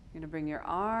 you're going to bring your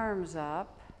arms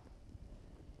up.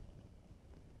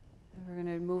 And we're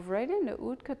going to move right into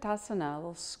Utkatasana, a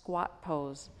little squat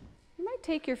pose. You might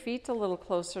take your feet a little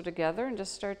closer together and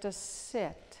just start to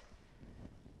sit.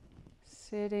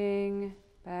 Sitting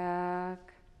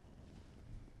back,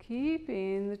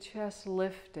 keeping the chest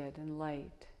lifted and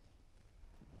light.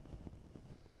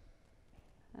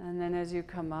 And then as you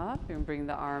come up, you can bring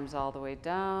the arms all the way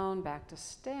down, back to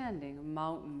standing,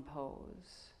 mountain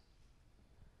pose.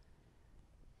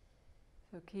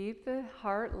 So keep the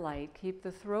heart light, keep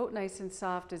the throat nice and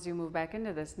soft as you move back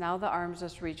into this. Now the arms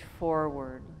just reach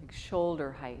forward, like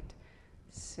shoulder height.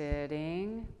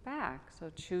 Sitting back,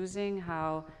 so choosing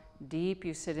how deep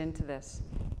you sit into this,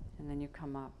 and then you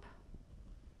come up.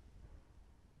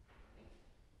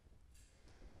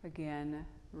 Again,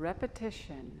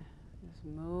 repetition. Just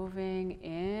moving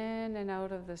in and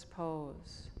out of this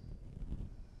pose.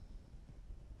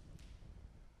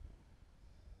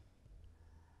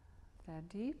 That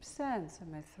deep sense of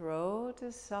my throat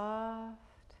is soft,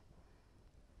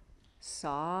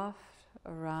 soft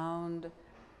around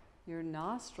your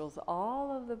nostrils,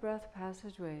 all of the breath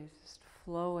passageways just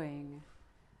flowing.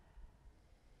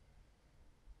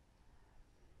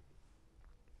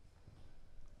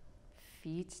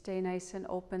 Feet stay nice and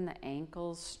open, the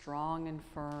ankles strong and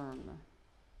firm.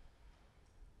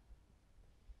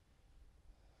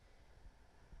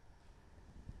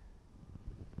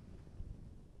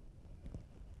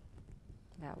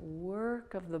 That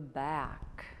work of the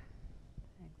back,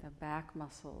 like the back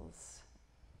muscles.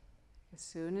 As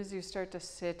soon as you start to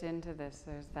sit into this,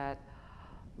 there's that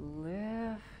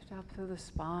lift up through the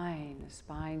spine. The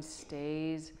spine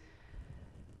stays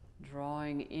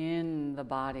drawing in the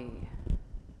body.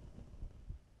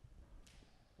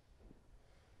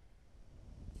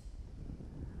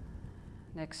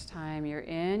 Next time you're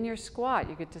in your squat,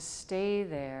 you get to stay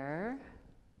there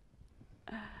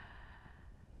and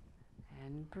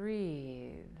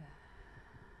breathe.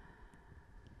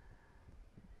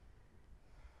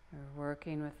 We're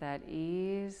working with that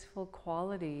easeful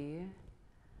quality,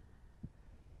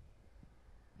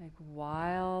 like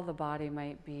while the body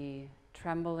might be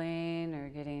trembling or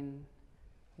getting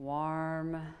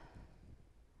warm.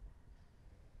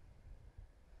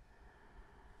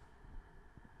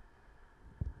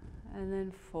 And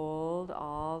then fold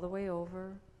all the way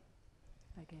over.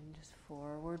 Again, just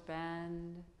forward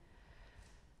bend.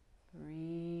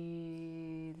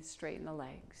 Breathe, straighten the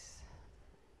legs.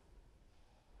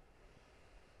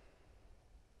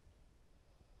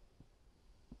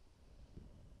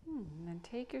 And then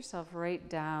take yourself right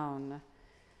down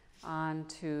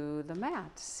onto the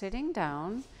mat, sitting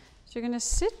down. So you're going to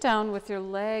sit down with your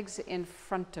legs in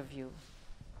front of you.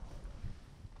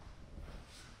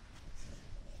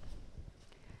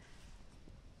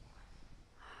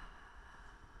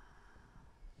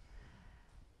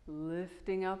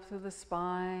 Lifting up through the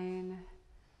spine.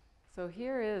 So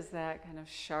here is that kind of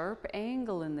sharp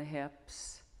angle in the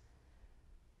hips.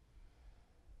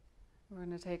 We're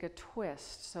going to take a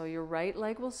twist. So your right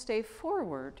leg will stay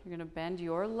forward. You're going to bend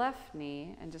your left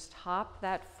knee and just hop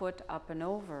that foot up and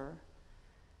over.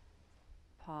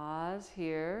 Pause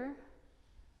here.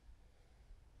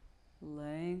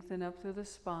 Lengthen up through the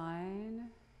spine.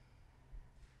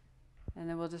 And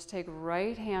then we'll just take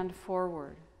right hand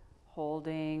forward,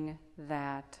 holding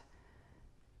that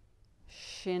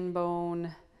shin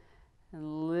bone,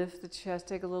 and lift the chest.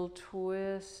 Take a little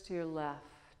twist to your left.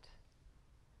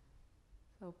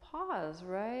 So pause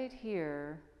right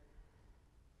here.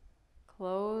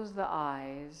 Close the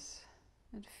eyes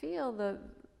and feel the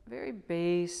very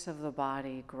base of the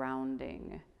body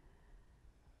grounding.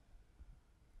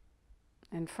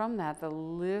 And from that, the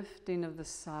lifting of the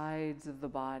sides of the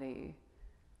body.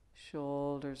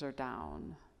 Shoulders are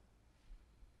down.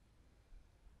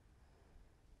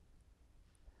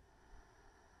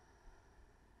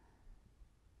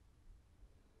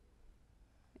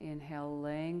 Inhale,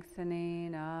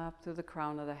 lengthening up through the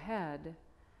crown of the head.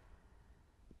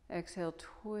 Exhale,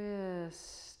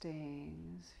 twisting,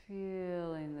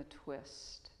 feeling the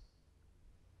twist.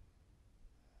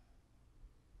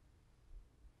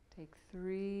 Take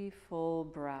 3 full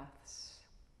breaths.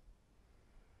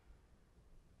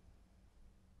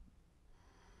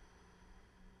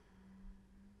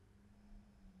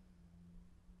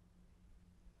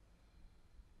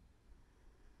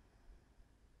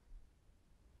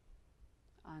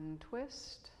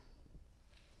 Untwist.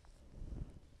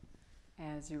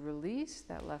 As you release,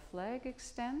 that left leg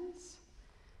extends.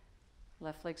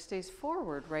 Left leg stays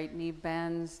forward, right knee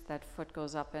bends, that foot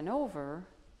goes up and over.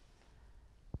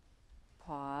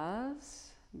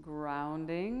 Pause,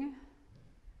 grounding.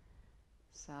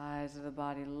 Sides of the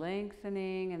body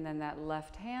lengthening, and then that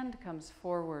left hand comes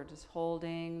forward, just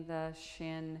holding the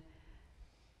shin.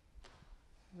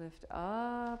 Lift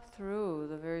up through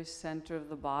the very center of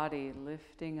the body,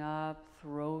 lifting up,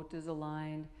 throat is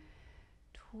aligned,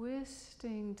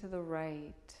 twisting to the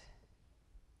right.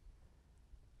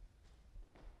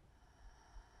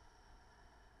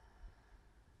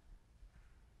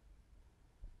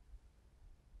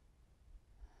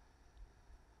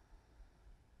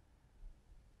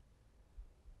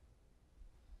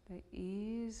 The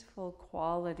easeful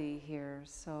quality here,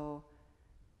 so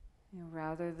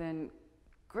rather than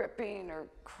gripping or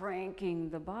cranking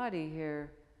the body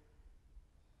here,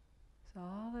 so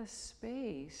all this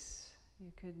space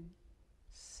you could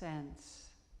sense.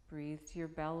 Breathe to your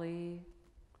belly.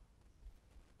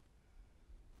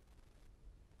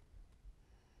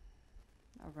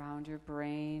 Around your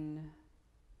brain.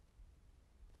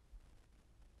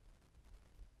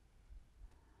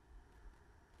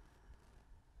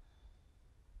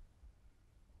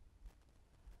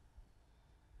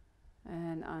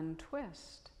 And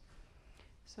untwist.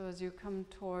 So as you come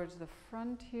towards the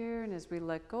front here, and as we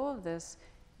let go of this,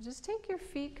 just take your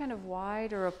feet kind of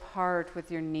wide or apart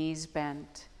with your knees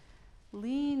bent.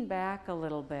 Lean back a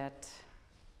little bit.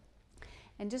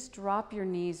 And just drop your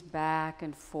knees back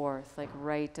and forth, like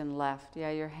right and left.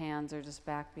 Yeah, your hands are just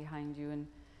back behind you, and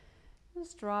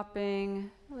just dropping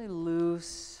really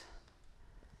loose.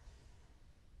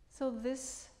 So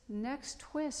this next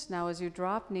twist now, as you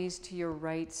drop knees to your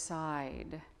right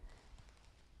side,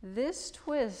 this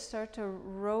twist, start to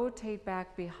rotate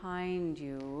back behind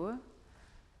you,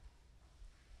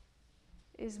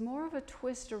 is more of a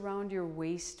twist around your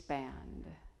waistband.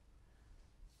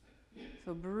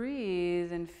 So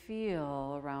breathe and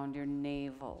feel around your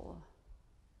navel.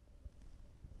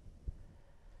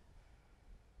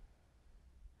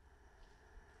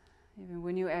 Even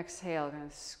when you exhale, kind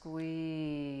of squeeze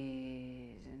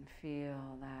and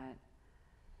feel that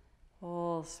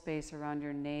whole space around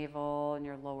your navel and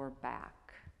your lower back.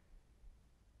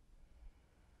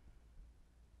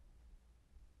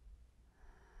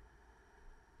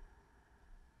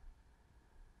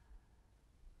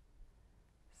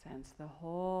 Sense the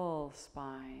whole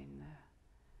spine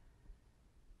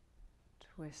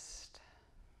twist.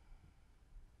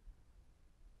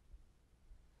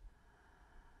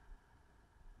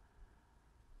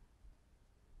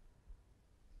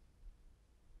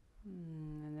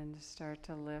 And then just start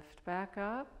to lift back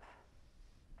up,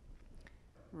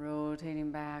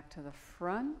 rotating back to the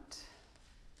front.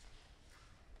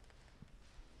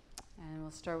 And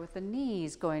we'll start with the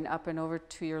knees going up and over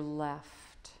to your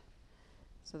left.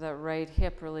 So that right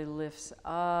hip really lifts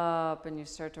up and you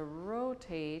start to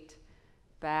rotate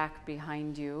back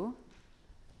behind you.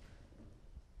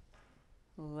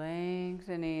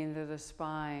 Lengthening through the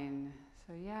spine.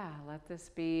 So yeah, let this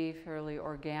be fairly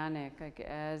organic. Like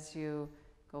as you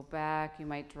go back, you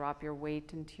might drop your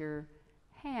weight into your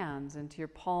hands, into your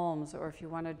palms, or if you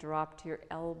want to drop to your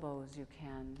elbows, you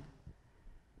can.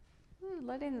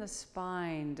 Letting the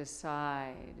spine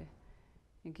decide.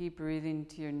 And keep breathing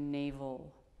to your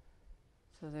navel.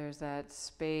 So there's that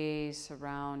space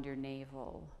around your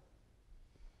navel.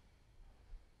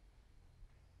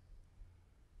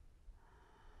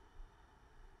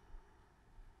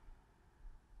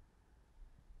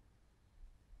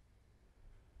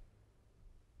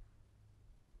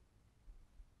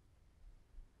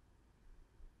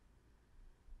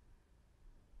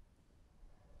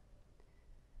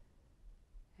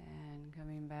 And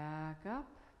coming back up.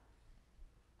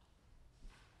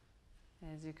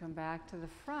 As you come back to the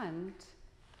front,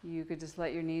 you could just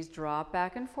let your knees drop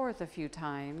back and forth a few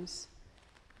times.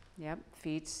 Yep,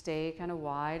 feet stay kind of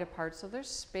wide apart so there's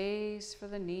space for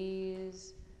the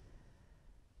knees.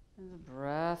 And the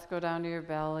breath go down to your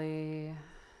belly.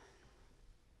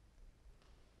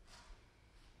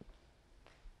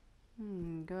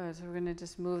 Good, so we're going to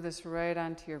just move this right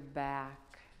onto your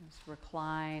back. Just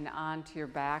recline onto your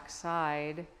back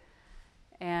side.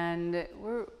 And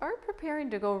we are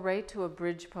preparing to go right to a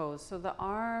bridge pose. So the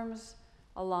arms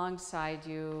alongside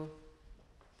you.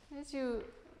 As you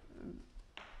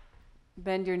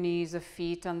bend your knees, the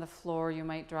feet on the floor, you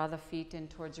might draw the feet in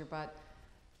towards your butt.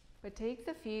 But take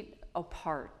the feet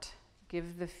apart.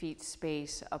 Give the feet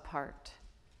space apart.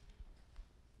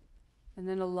 And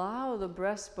then allow the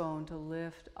breastbone to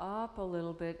lift up a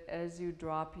little bit as you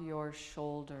drop your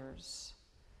shoulders.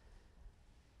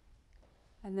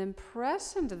 And then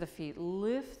press into the feet.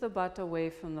 Lift the butt away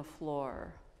from the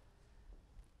floor.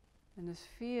 And just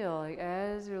feel like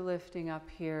as you're lifting up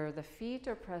here, the feet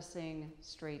are pressing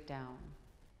straight down.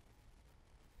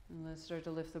 And let's start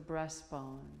to lift the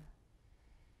breastbone.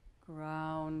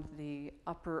 Ground the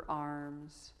upper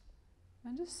arms.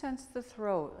 And just sense the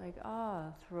throat, like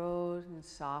throat, and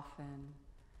soften.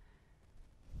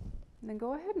 And then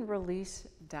go ahead and release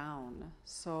down.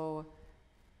 So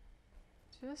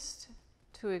just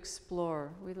to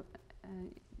explore, we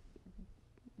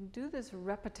do this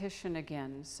repetition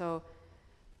again. So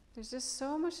there's just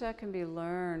so much that can be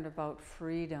learned about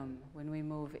freedom when we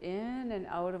move in and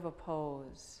out of a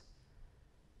pose.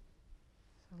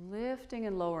 So lifting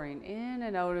and lowering in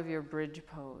and out of your bridge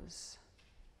pose.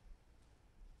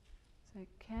 So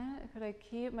could I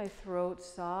keep my throat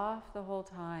soft the whole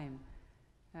time?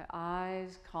 My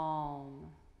eyes calm.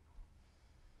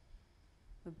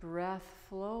 The breath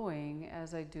flowing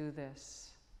as I do this.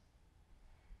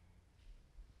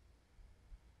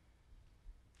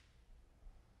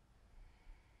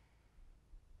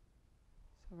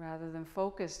 So rather than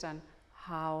focused on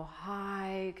how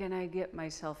high can I get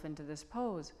myself into this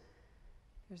pose,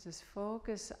 there's this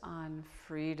focus on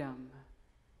freedom.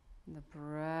 The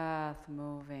breath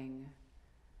moving,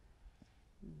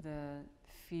 the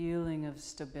feeling of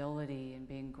stability and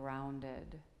being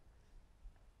grounded.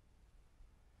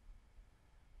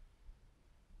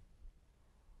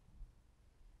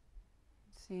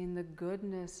 Seeing the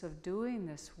goodness of doing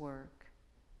this work.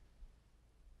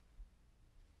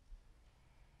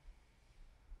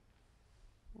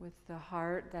 With the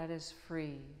heart that is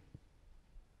free.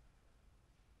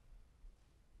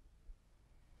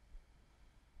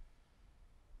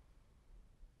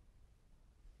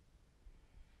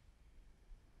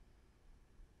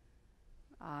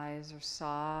 Eyes are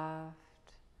soft.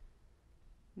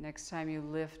 Next time you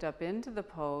lift up into the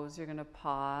pose, you're going to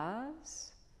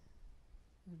pause.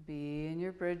 Be in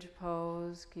your bridge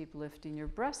pose. Keep lifting your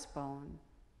breastbone.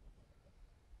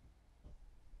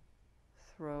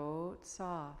 Throat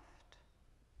soft.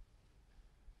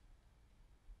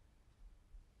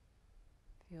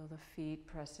 Feel the feet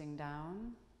pressing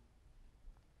down.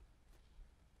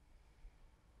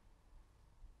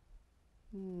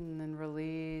 And then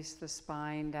release the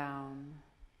spine down.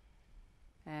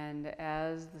 And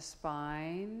as the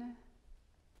spine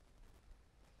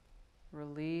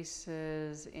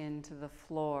releases into the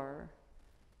floor,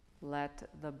 let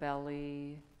the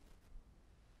belly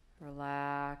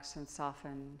relax and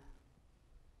soften.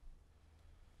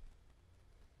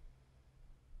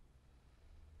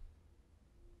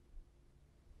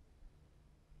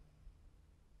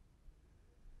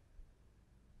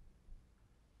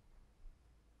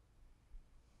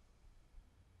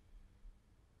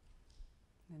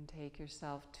 And take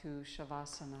yourself to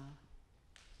Shavasana.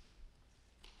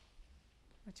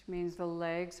 which means the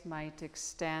legs might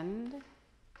extend,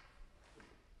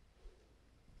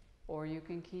 or you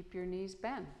can keep your knees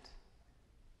bent.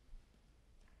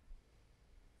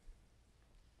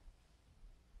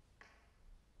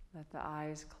 Let the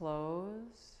eyes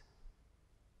close.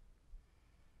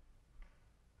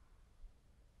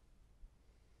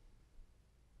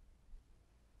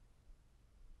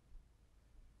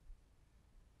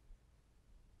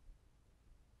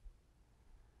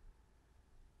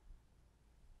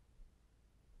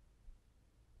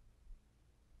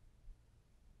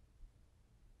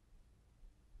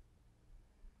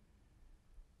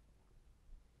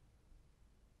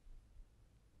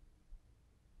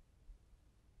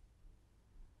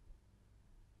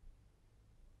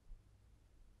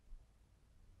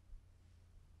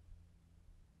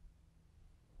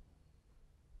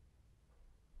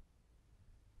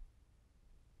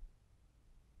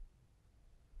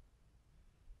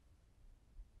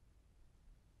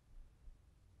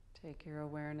 Take your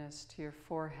awareness to your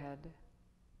forehead.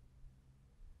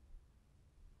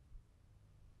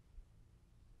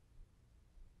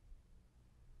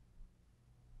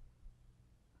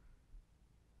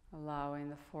 Allowing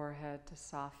the forehead to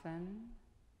soften.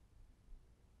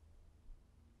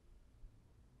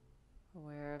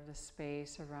 Aware of the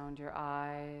space around your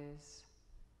eyes.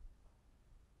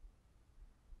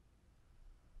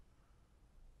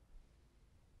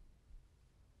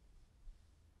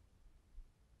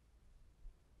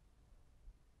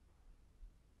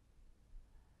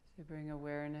 So bring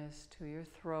awareness to your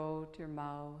throat, your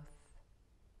mouth.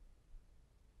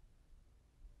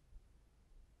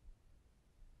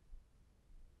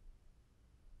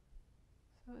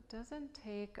 So it doesn't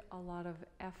take a lot of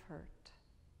effort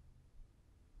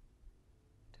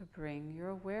to bring your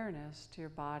awareness to your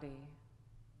body.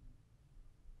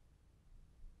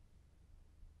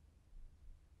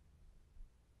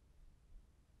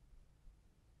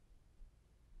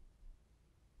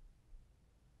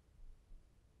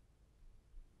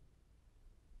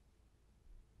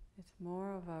 It's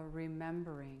more of a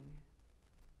remembering.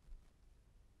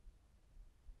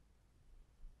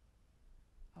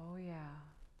 Oh yeah.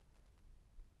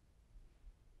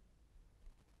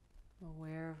 I'm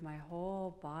aware of my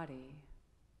whole body.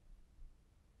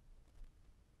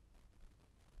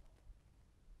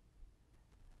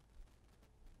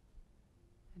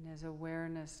 And as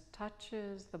awareness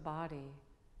touches the body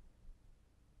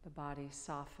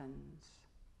softens.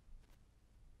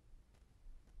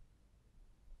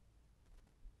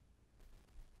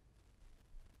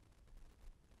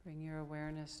 Bring your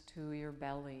awareness to your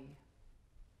belly.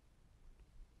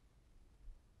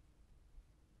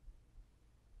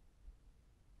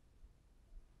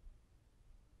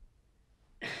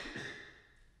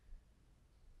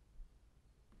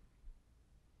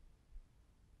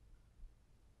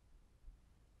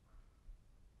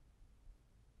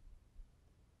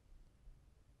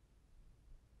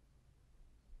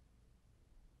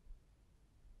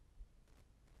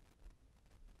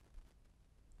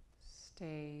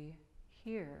 Stay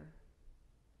here.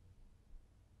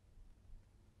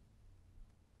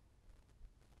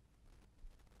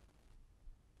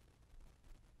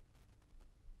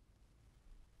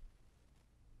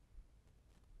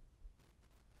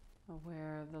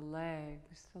 Aware of the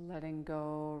legs, the letting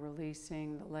go,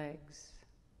 releasing the legs.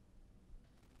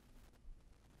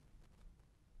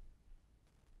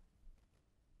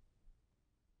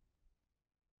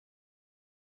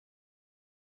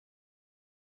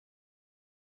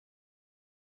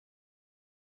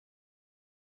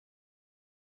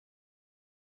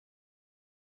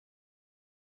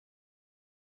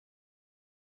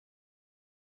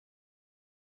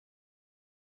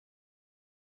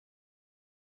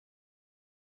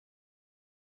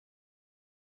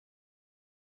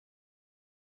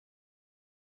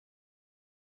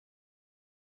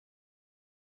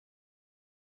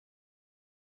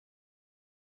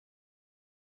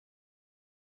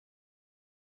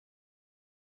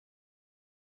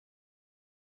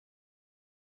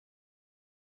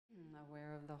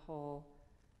 Aware of the whole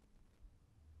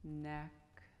neck,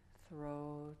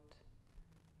 throat,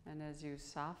 and as you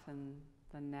soften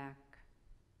the neck,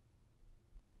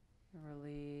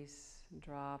 release,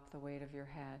 drop the weight of your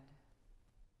head.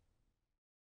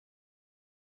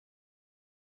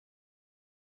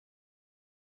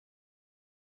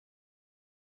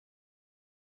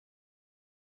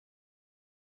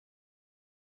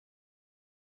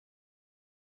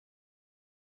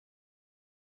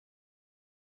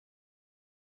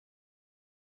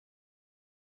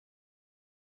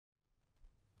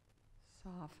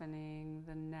 Softening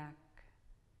the neck,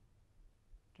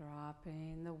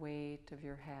 dropping the weight of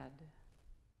your head.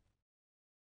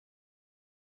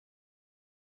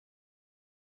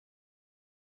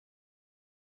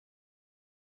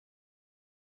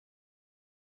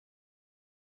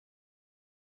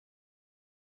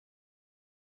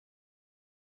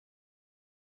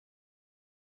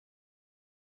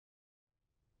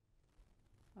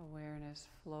 Awareness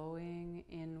flowing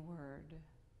inward.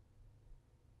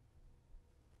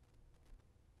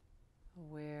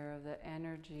 Aware of the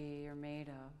energy you're made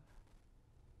of.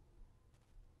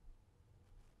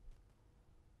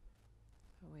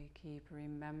 We keep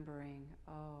remembering,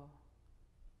 oh,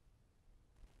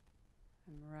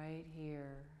 I'm right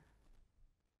here.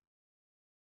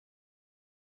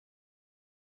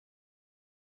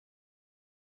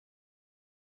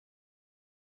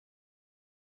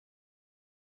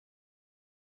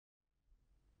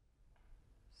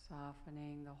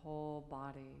 Softening the whole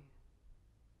body.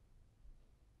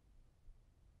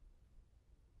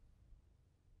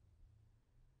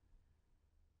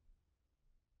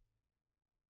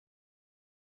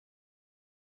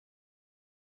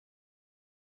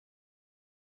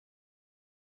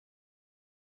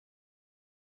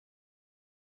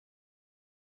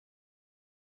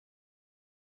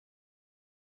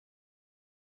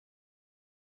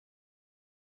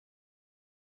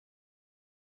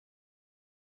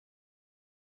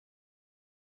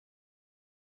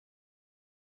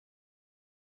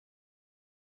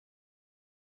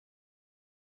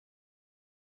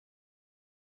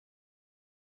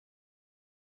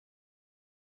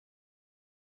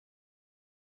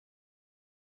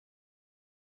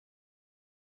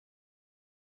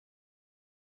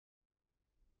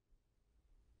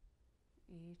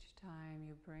 Each time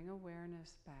you bring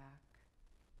awareness back,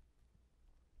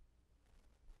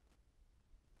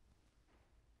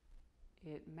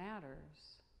 it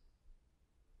matters.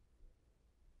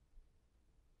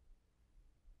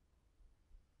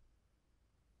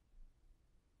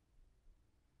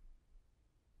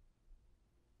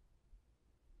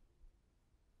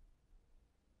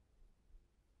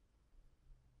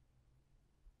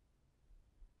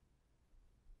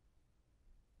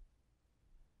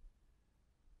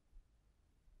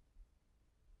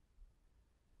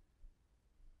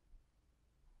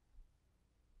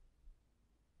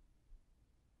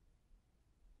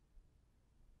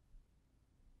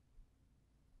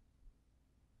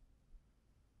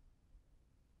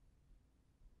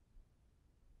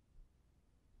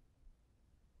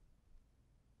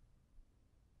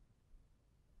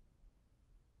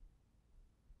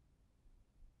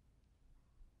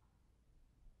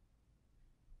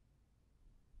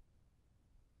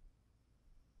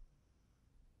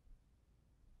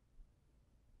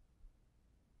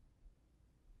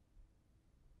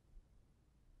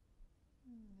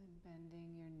 And then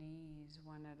bending your knees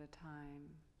one at a time.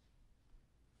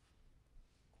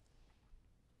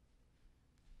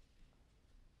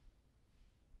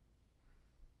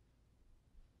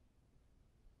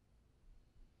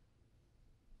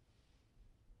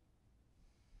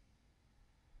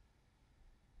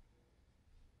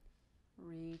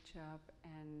 Reach up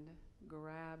and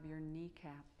grab your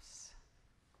kneecaps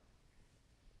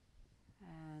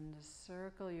and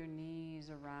circle your knees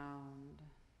around,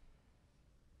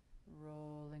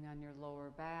 rolling on your lower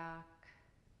back.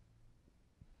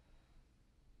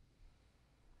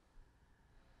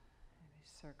 Maybe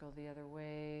circle the other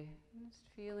way, and just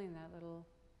feeling that little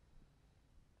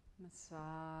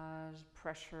massage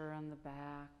pressure on the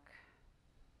back.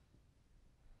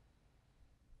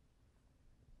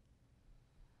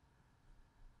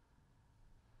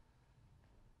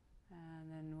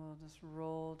 And then we'll just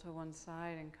roll to one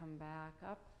side and come back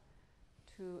up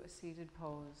to a seated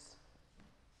pose.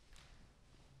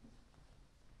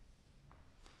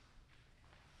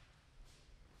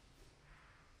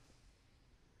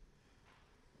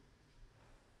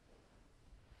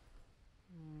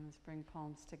 Let's bring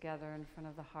palms together in front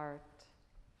of the heart.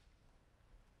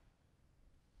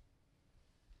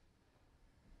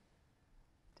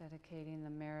 Dedicating the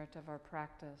merit of our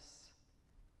practice.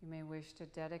 You may wish to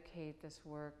dedicate this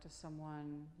work to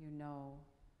someone you know.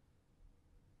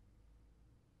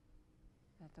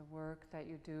 That the work that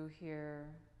you do here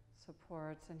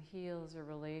supports and heals your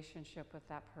relationship with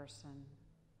that person.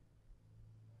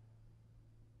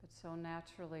 But so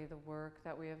naturally, the work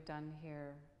that we have done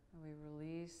here, we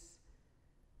release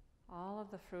all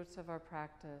of the fruits of our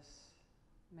practice.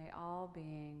 May all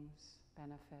beings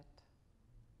benefit.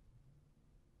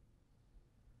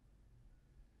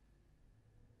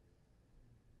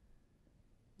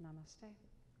 Namaste.